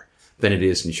 lower than it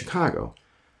is in Chicago.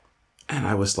 And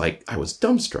I was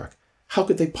dumbstruck. How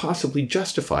could they possibly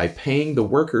justify paying the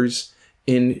workers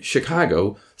in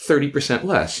Chicago 30%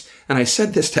 less? And I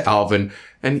said this to Alvin,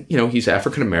 and, he's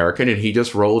African American, and he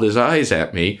just rolled his eyes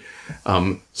at me.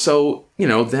 Then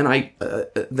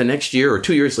the next year or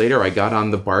 2 years later, I got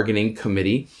on the bargaining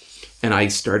committee, and I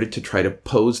started to try to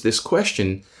pose this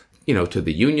question, to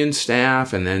the union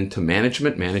staff and then to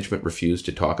management. Management refused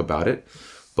to talk about it.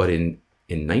 But in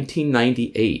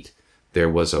 1998, there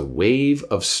was a wave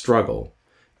of struggle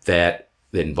that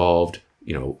involved,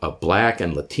 a Black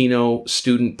and Latino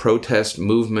student protest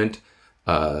movement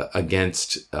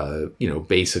against,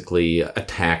 basically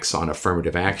attacks on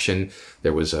affirmative action.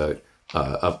 There was a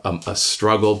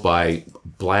struggle by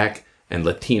Black and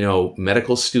Latino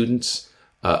medical students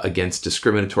against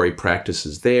discriminatory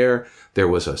practices there. There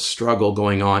was a struggle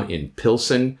going on in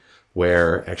Pilsen,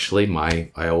 where actually my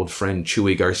old friend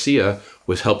Chuy Garcia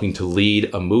was helping to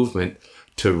lead a movement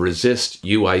to resist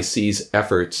UIC's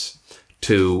efforts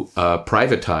to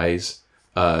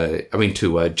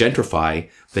gentrify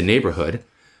the neighborhood.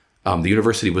 The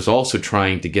university was also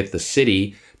trying to get the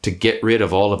city to get rid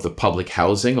of all of the public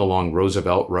housing along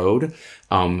Roosevelt Road.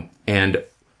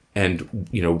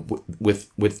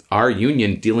 With our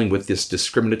union dealing with this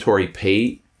discriminatory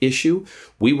pay issue,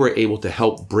 we were able to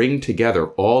help bring together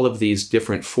all of these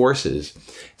different forces.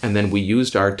 And then we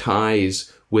used our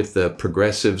ties with the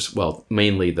progressives, well,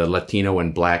 mainly the Latino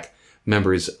and Black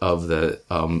members of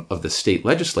the state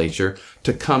legislature,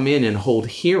 to come in and hold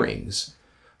hearings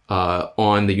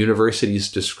on the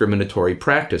university's discriminatory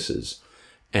practices.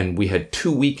 And we had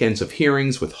 2 weekends of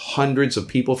hearings with hundreds of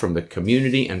people from the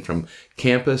community and from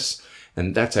campus.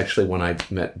 And that's actually when I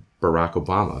met Barack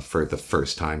Obama for the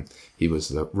first time. He was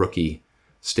the rookie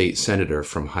state senator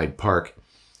from Hyde Park.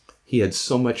 He had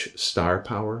so much star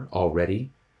power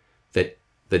already that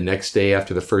the next day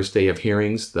after the first day of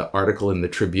hearings, the article in the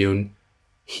Tribune,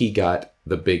 he got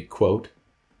the big quote.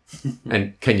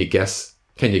 And can you guess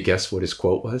what his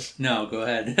quote was? No, go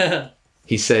ahead.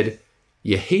 He said,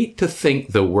 "You hate to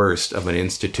think the worst of an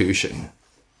institution,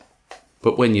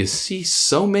 but when you see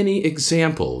so many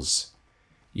examples,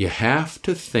 you have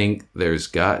to think there's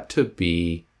got to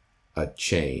be a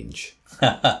change."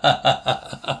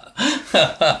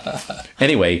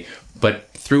 Anyway, but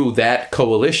through that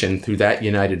coalition, through that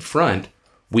united front,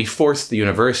 we forced the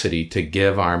university to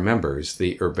give our members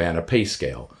the Urbana pay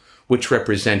scale, which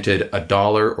represented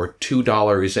 $1 or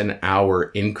 $2 an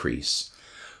hour increase.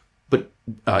 But,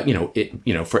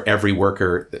 for every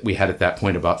worker, we had at that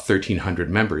point about 1,300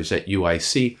 members at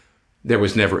UIC. There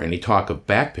was never any talk of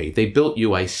back pay. They built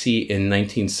UIC in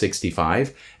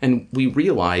 1965, and we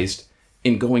realized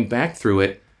in going back through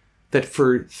it that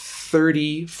for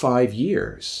 35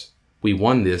 years, we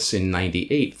won this in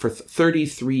 98. For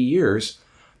 33 years,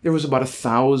 there was about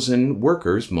 1,000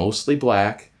 workers, mostly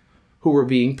Black, who were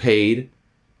being paid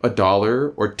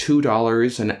 $1 or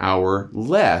 $2 an hour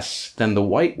less than the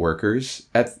white workers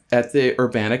at the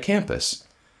Urbana campus.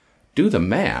 Do the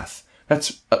math.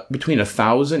 That's between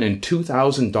 $1,000 and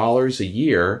 $2,000 a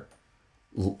year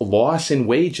loss in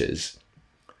wages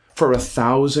for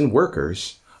 1,000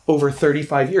 workers over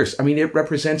 35 years. I mean, it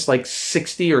represents like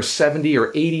 60 or 70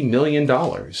 or $80 million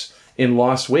in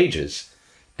lost wages.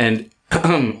 And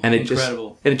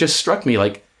it just struck me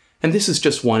like, and this is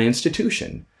just one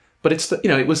institution, but it's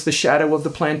it was the shadow of the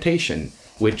plantation,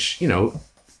 which,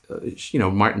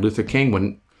 Martin Luther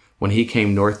King, when he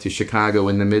came north to Chicago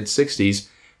in the mid 60s,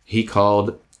 he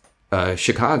called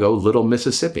Chicago Little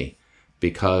Mississippi,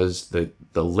 because the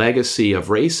legacy of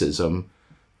racism,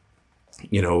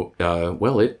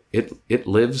 it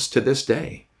lives to this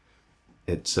day.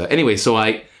 It's anyway. So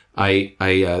I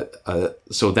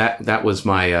So that was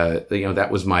my that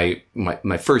was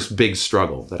my first big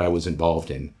struggle that I was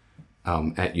involved in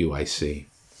at UIC.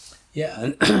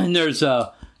 Yeah, and there's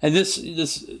and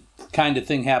this kind of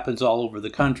thing happens all over the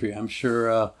country. I'm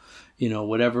sure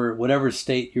whatever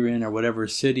state you're in or whatever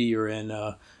city you're in,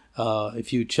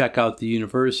 if you check out the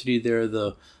university there,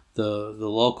 the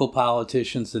local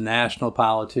politicians, the national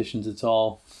politicians, it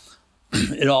all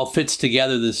fits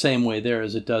together the same way there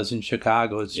as it does in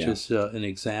Chicago. It's just an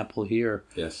example here.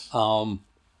 Yes.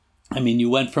 You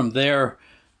went from there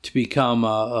to become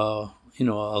a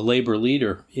labor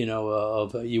leader.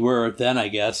 You were then, I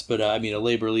guess, but a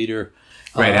labor leader.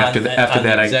 Right after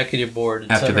that, executive board.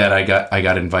 After that, I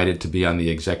got invited to be on the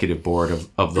executive board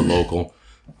of the local,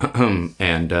 and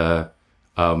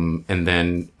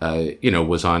then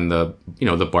was on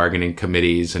the bargaining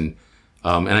committees and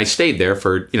I stayed there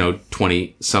for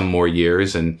 20 some more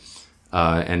years and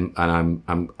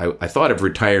I thought of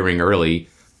retiring early,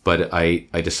 but I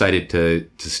decided to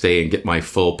stay and get my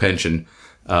full pension,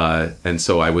 and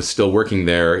so I was still working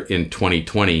there in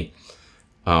 2020.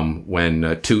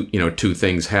 When two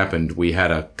things happened. We had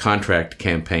a contract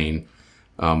campaign,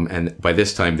 and by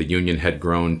this time the union had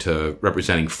grown to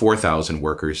representing 4,000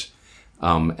 workers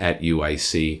at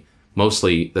UIC.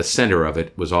 Mostly the center of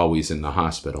it was always in the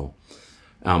hospital.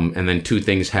 And then two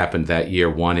things happened that year.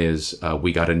 One is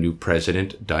we got a new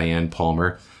president, Diane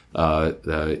Palmer,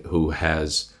 who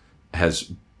has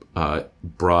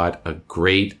brought a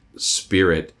great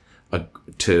spirit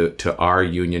to our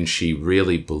union. She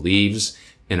really believes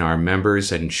in our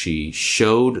members, and she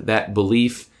showed that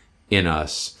belief in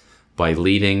us by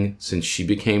leading. Since she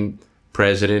became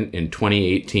president in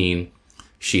 2018,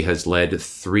 she has led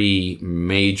 3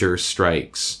 major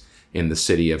strikes in the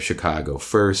city of Chicago.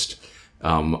 First,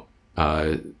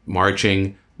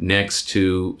 marching next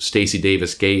to Stacey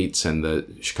Davis Gates and the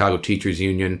Chicago Teachers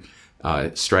Union,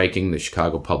 striking the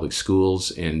Chicago Public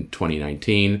Schools in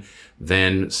 2019.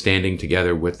 Then standing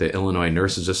together with the Illinois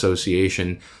Nurses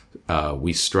Association,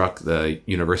 we struck the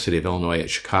University of Illinois at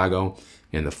Chicago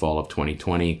in the fall of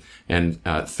 2020. And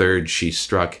third, she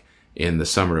struck in the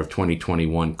summer of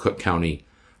 2021 Cook County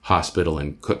Hospital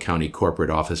and Cook County corporate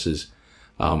offices.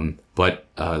 But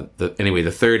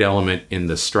the third element in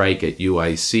the strike at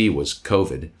UIC was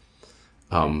COVID.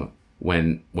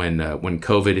 When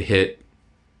COVID hit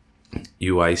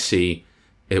UIC,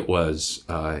 it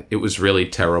was really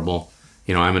terrible.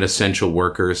 I'm an essential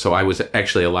worker, so I was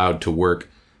actually allowed to work,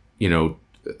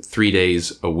 3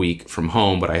 days a week from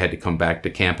home, but I had to come back to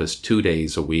campus 2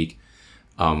 days a week.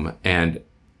 And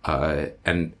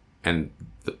the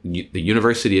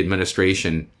university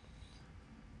administration,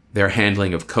 their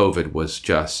handling of COVID was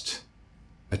just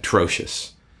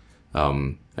atrocious.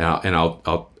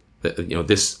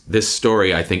 This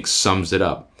story, I think, sums it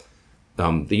up.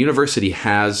 The university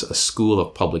has a school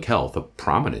of public health, a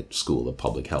prominent school of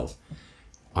public health.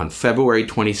 On February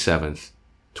 27th,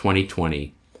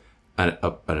 2020,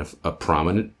 a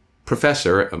prominent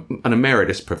professor, an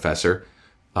emeritus professor,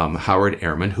 Howard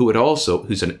Ehrman, who was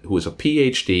a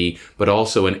PhD, but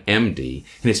also an MD,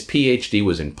 and his PhD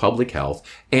was in public health,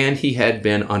 and he had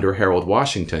been under Harold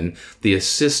Washington, the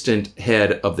assistant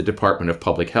head of the Department of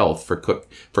Public Health for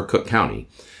Cook County.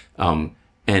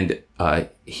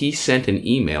 He sent an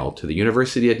email to the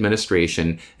university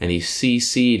administration, and he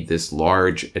CC'd this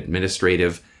large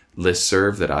administrative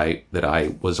listserv that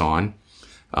I was on,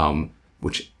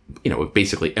 which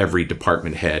basically every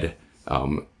department head,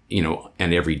 and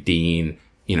every dean,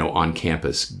 on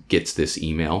campus gets this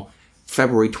email.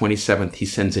 February 27th, he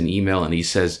sends an email and he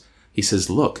says,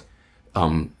 look,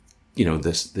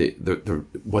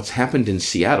 what's happened in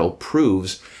Seattle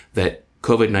proves that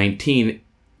COVID-19,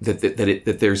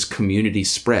 that there's community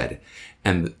spread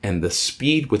and the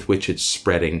speed with which it's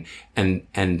spreading. And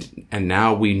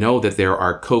now we know that there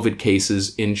are COVID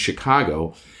cases in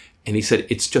Chicago. And he said,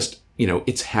 it's just,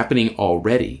 it's happening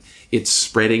already. It's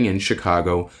spreading in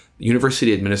Chicago. The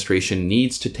university administration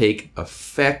needs to take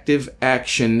effective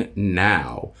action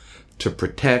now to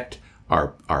protect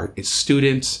our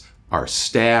students, our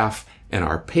staff, and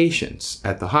our patients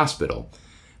at the hospital.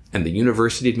 And the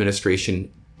university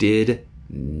administration did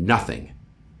nothing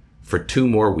for 2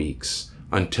 more weeks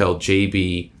until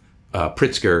J.B.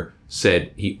 Pritzker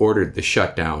said he ordered the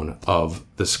shutdown of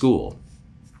the school.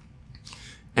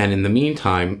 And in the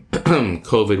meantime,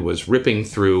 COVID was ripping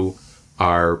through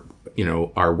our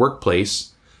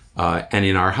workplace, and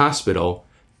in our hospital,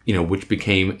 which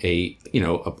became a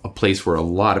place where a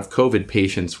lot of COVID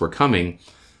patients were coming.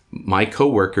 My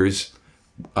coworkers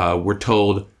were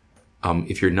told,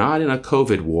 if you're not in a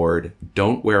COVID ward,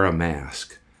 don't wear a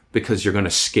mask. because you're going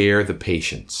to scare the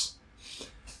patients.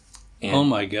 And, oh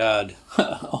my God.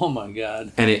 Oh my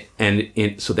God.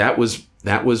 So that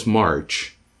was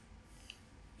March.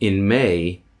 In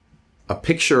May, a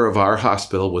picture of our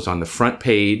hospital was on the front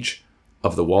page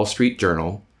of the Wall Street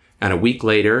Journal, and a week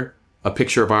later, a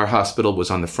picture of our hospital was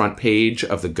on the front page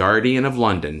of the Guardian of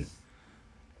London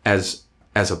as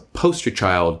a poster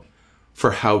child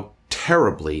for how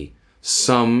terribly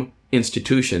some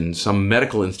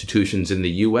medical institutions in the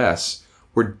U.S.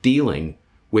 were dealing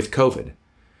with COVID.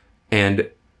 And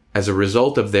as a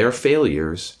result of their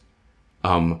failures,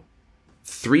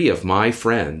 3 of my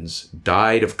friends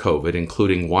died of COVID,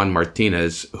 including Juan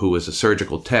Martinez, who was a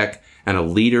surgical tech and a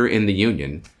leader in the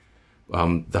union.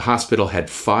 The hospital had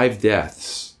 5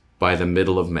 deaths by the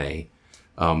middle of May.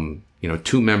 2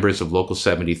 members of Local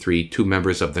 73, 2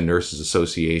 members of the Nurses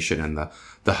Association, and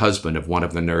the husband of one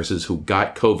of the nurses who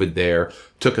got COVID there,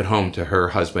 took it home to her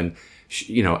husband.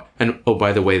 And oh,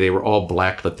 by the way, they were all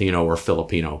Black, Latino, or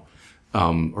Filipino,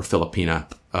 or Filipina.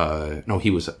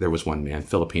 There was one man,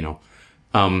 Filipino.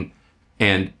 And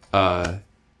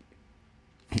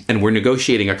we're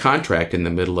negotiating a contract in the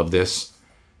middle of this,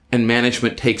 and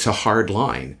management takes a hard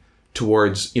line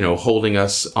towards, holding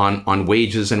us on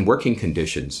wages and working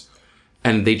conditions.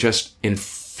 And they just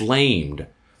inflamed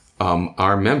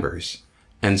our members.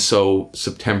 And so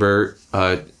September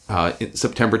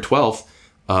 12th,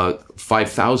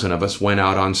 5,000 of us went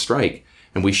out on strike,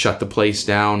 and we shut the place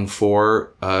down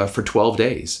for 12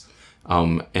 days,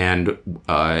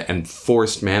 and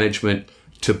forced management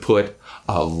to put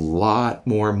a lot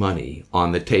more money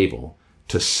on the table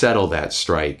to settle that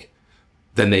strike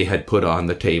than they had put on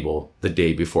the table the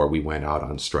day before we went out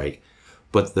on strike.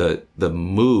 But the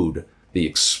mood, the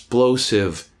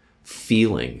explosive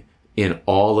feeling in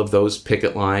all of those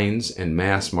picket lines and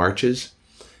mass marches,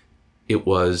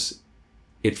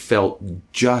 it felt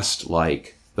just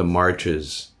like the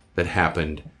marches that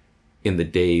happened in the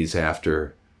days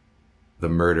after the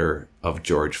murder of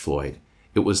George Floyd.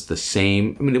 It was the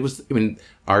same.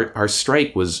 Our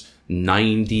strike was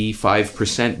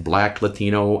 95% Black,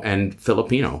 Latino, and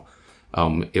Filipino.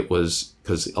 It was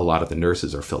because a lot of the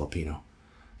nurses are Filipino.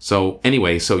 So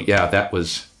anyway, that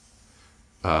was,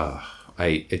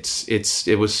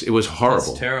 it was horrible.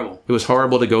 That's terrible. It was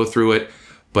horrible to go through it,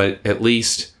 but at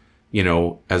least,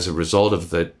 as a result of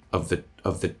the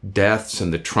deaths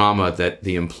and the trauma that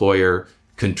the employer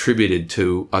contributed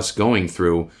to us going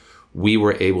through, we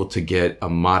were able to get a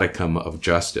modicum of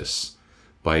justice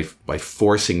by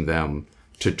forcing them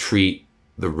to treat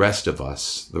the rest of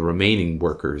us, the remaining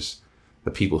workers,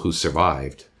 the people who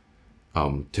survived,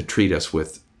 to treat us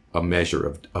with a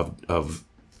measure of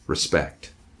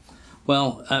respect.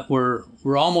 Well, we're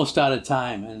almost out of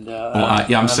time, and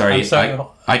I'm sorry.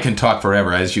 I can talk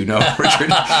forever, as you know, Richard.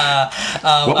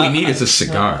 What we need is a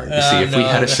cigar. You see, if we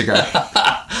had a cigar.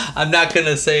 I'm not going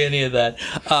to say any of that.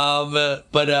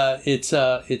 But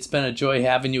it's been a joy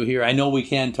having you here. I know we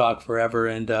can talk forever,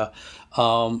 and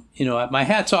my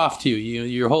hat's off to you.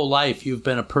 Your whole life, you've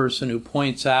been a person who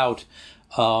points out,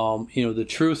 the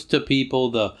truth to people,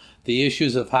 the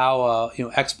issues of how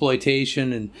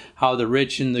exploitation and how the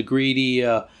rich and the greedy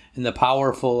and the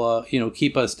powerful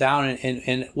keep us down,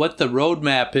 and what the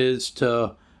roadmap is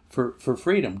for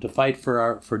freedom, to fight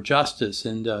for justice,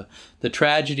 and the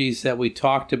tragedies that we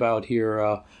talked about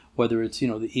here, whether it's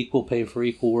the equal pay for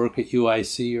equal work at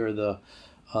UIC, or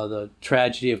the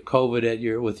tragedy of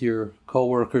COVID with your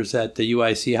coworkers at the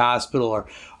UIC hospital,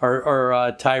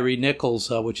 or Tyree Nichols,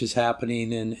 which is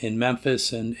happening in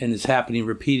Memphis and is happening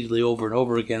repeatedly over and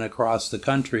over again across the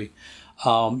country.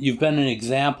 You've been an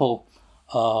example,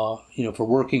 for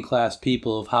working class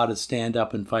people of how to stand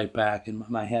up and fight back, and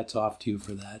my hat's off to you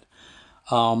for that.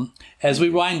 As we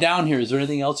wind down here, is there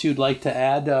anything else you'd like to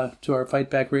add to our Fight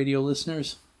Back Radio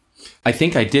listeners? I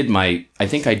think I did my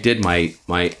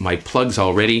plugs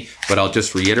already, but I'll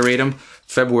just reiterate them.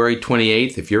 February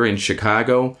 28th, if you're in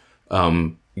Chicago,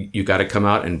 you got to come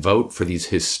out and vote for these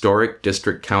historic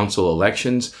district council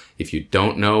elections. If you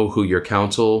don't know who your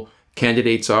council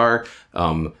candidates are,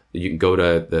 you can go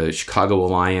to the Chicago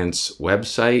Alliance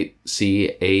website,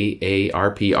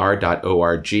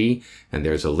 caarpr.org, and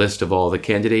there's a list of all the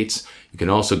candidates. You can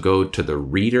also go to the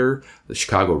Reader, the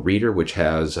Chicago Reader, which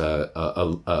has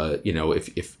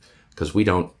because we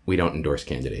don't endorse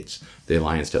candidates. The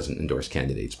Alliance doesn't endorse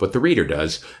candidates, but the Reader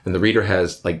does, and the Reader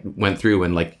has went through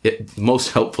and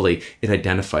most helpfully it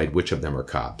identified which of them are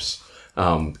cops,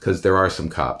 because there are some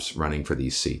cops running for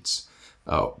these seats.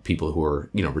 People who are,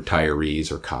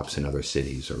 retirees or cops in other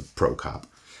cities or pro-cop.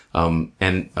 So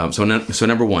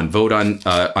number one, vote on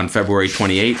February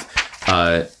 28th.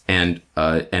 And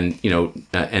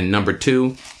number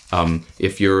two,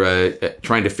 if you're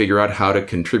trying to figure out how to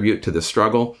contribute to the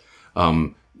struggle,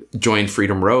 join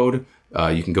Freedom Road.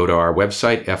 You can go to our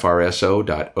website,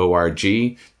 frso.org.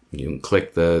 You can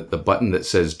click the button that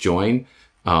says join,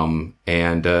 and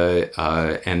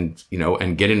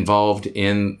get involved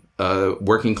in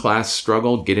working class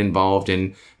struggle, get involved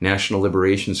in national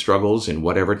liberation struggles in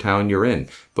whatever town you're in.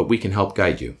 But we can help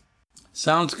guide you.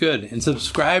 Sounds good. And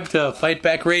subscribe to Fight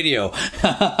Back Radio.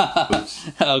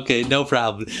 Okay, no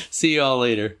problem. See you all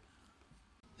later.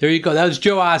 There you go. That was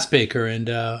Joe Iosbaker, and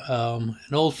an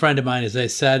old friend of mine, as I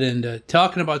said, and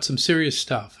talking about some serious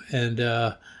stuff. And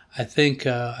I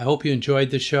hope you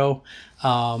enjoyed the show.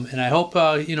 And I hope,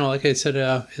 like I said,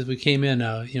 as we came in,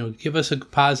 give us a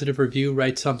positive review,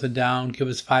 write something down, give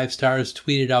us 5 stars,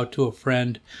 tweet it out to a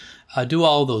friend. Do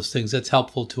all those things. That's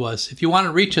helpful to us. If you want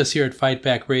to reach us here at Fight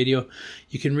Back Radio,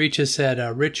 you can reach us at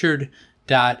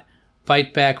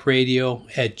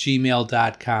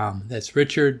richard.fightbackradio@gmail.com. That's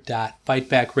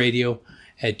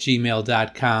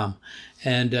richard.fightbackradio@gmail.com.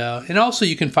 And also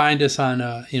you can find us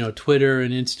on Twitter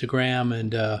and Instagram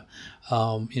and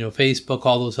Facebook,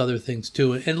 all those other things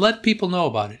too, and let people know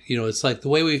about it. It's like the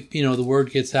way the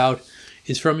word gets out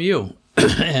is from you,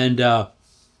 and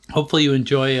hopefully you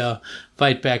enjoy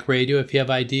Fight Back Radio. If you have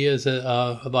ideas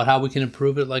about how we can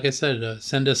improve it, like I said,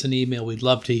 send us an email. We'd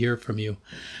love to hear from you.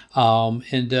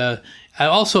 I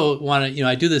also want to,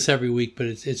 I do this every week, but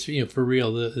it's for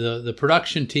real. The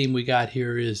production team we got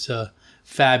here is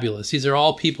fabulous. These are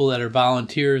all people that are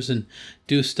volunteers and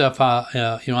do stuff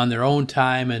on their own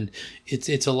time, and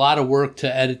it's a lot of work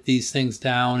to edit these things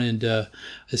down, and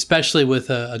especially with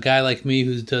a guy like me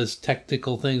who does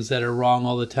technical things that are wrong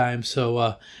all the time.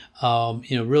 So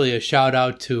really a shout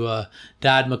out to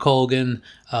Dodd McColgan,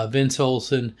 Vince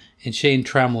Olson, and Shane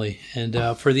Tremley.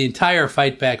 And for the entire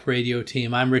Fight Back Radio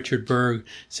team, I'm Richard Berg,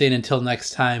 saying until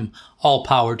next time, all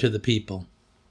power to the people.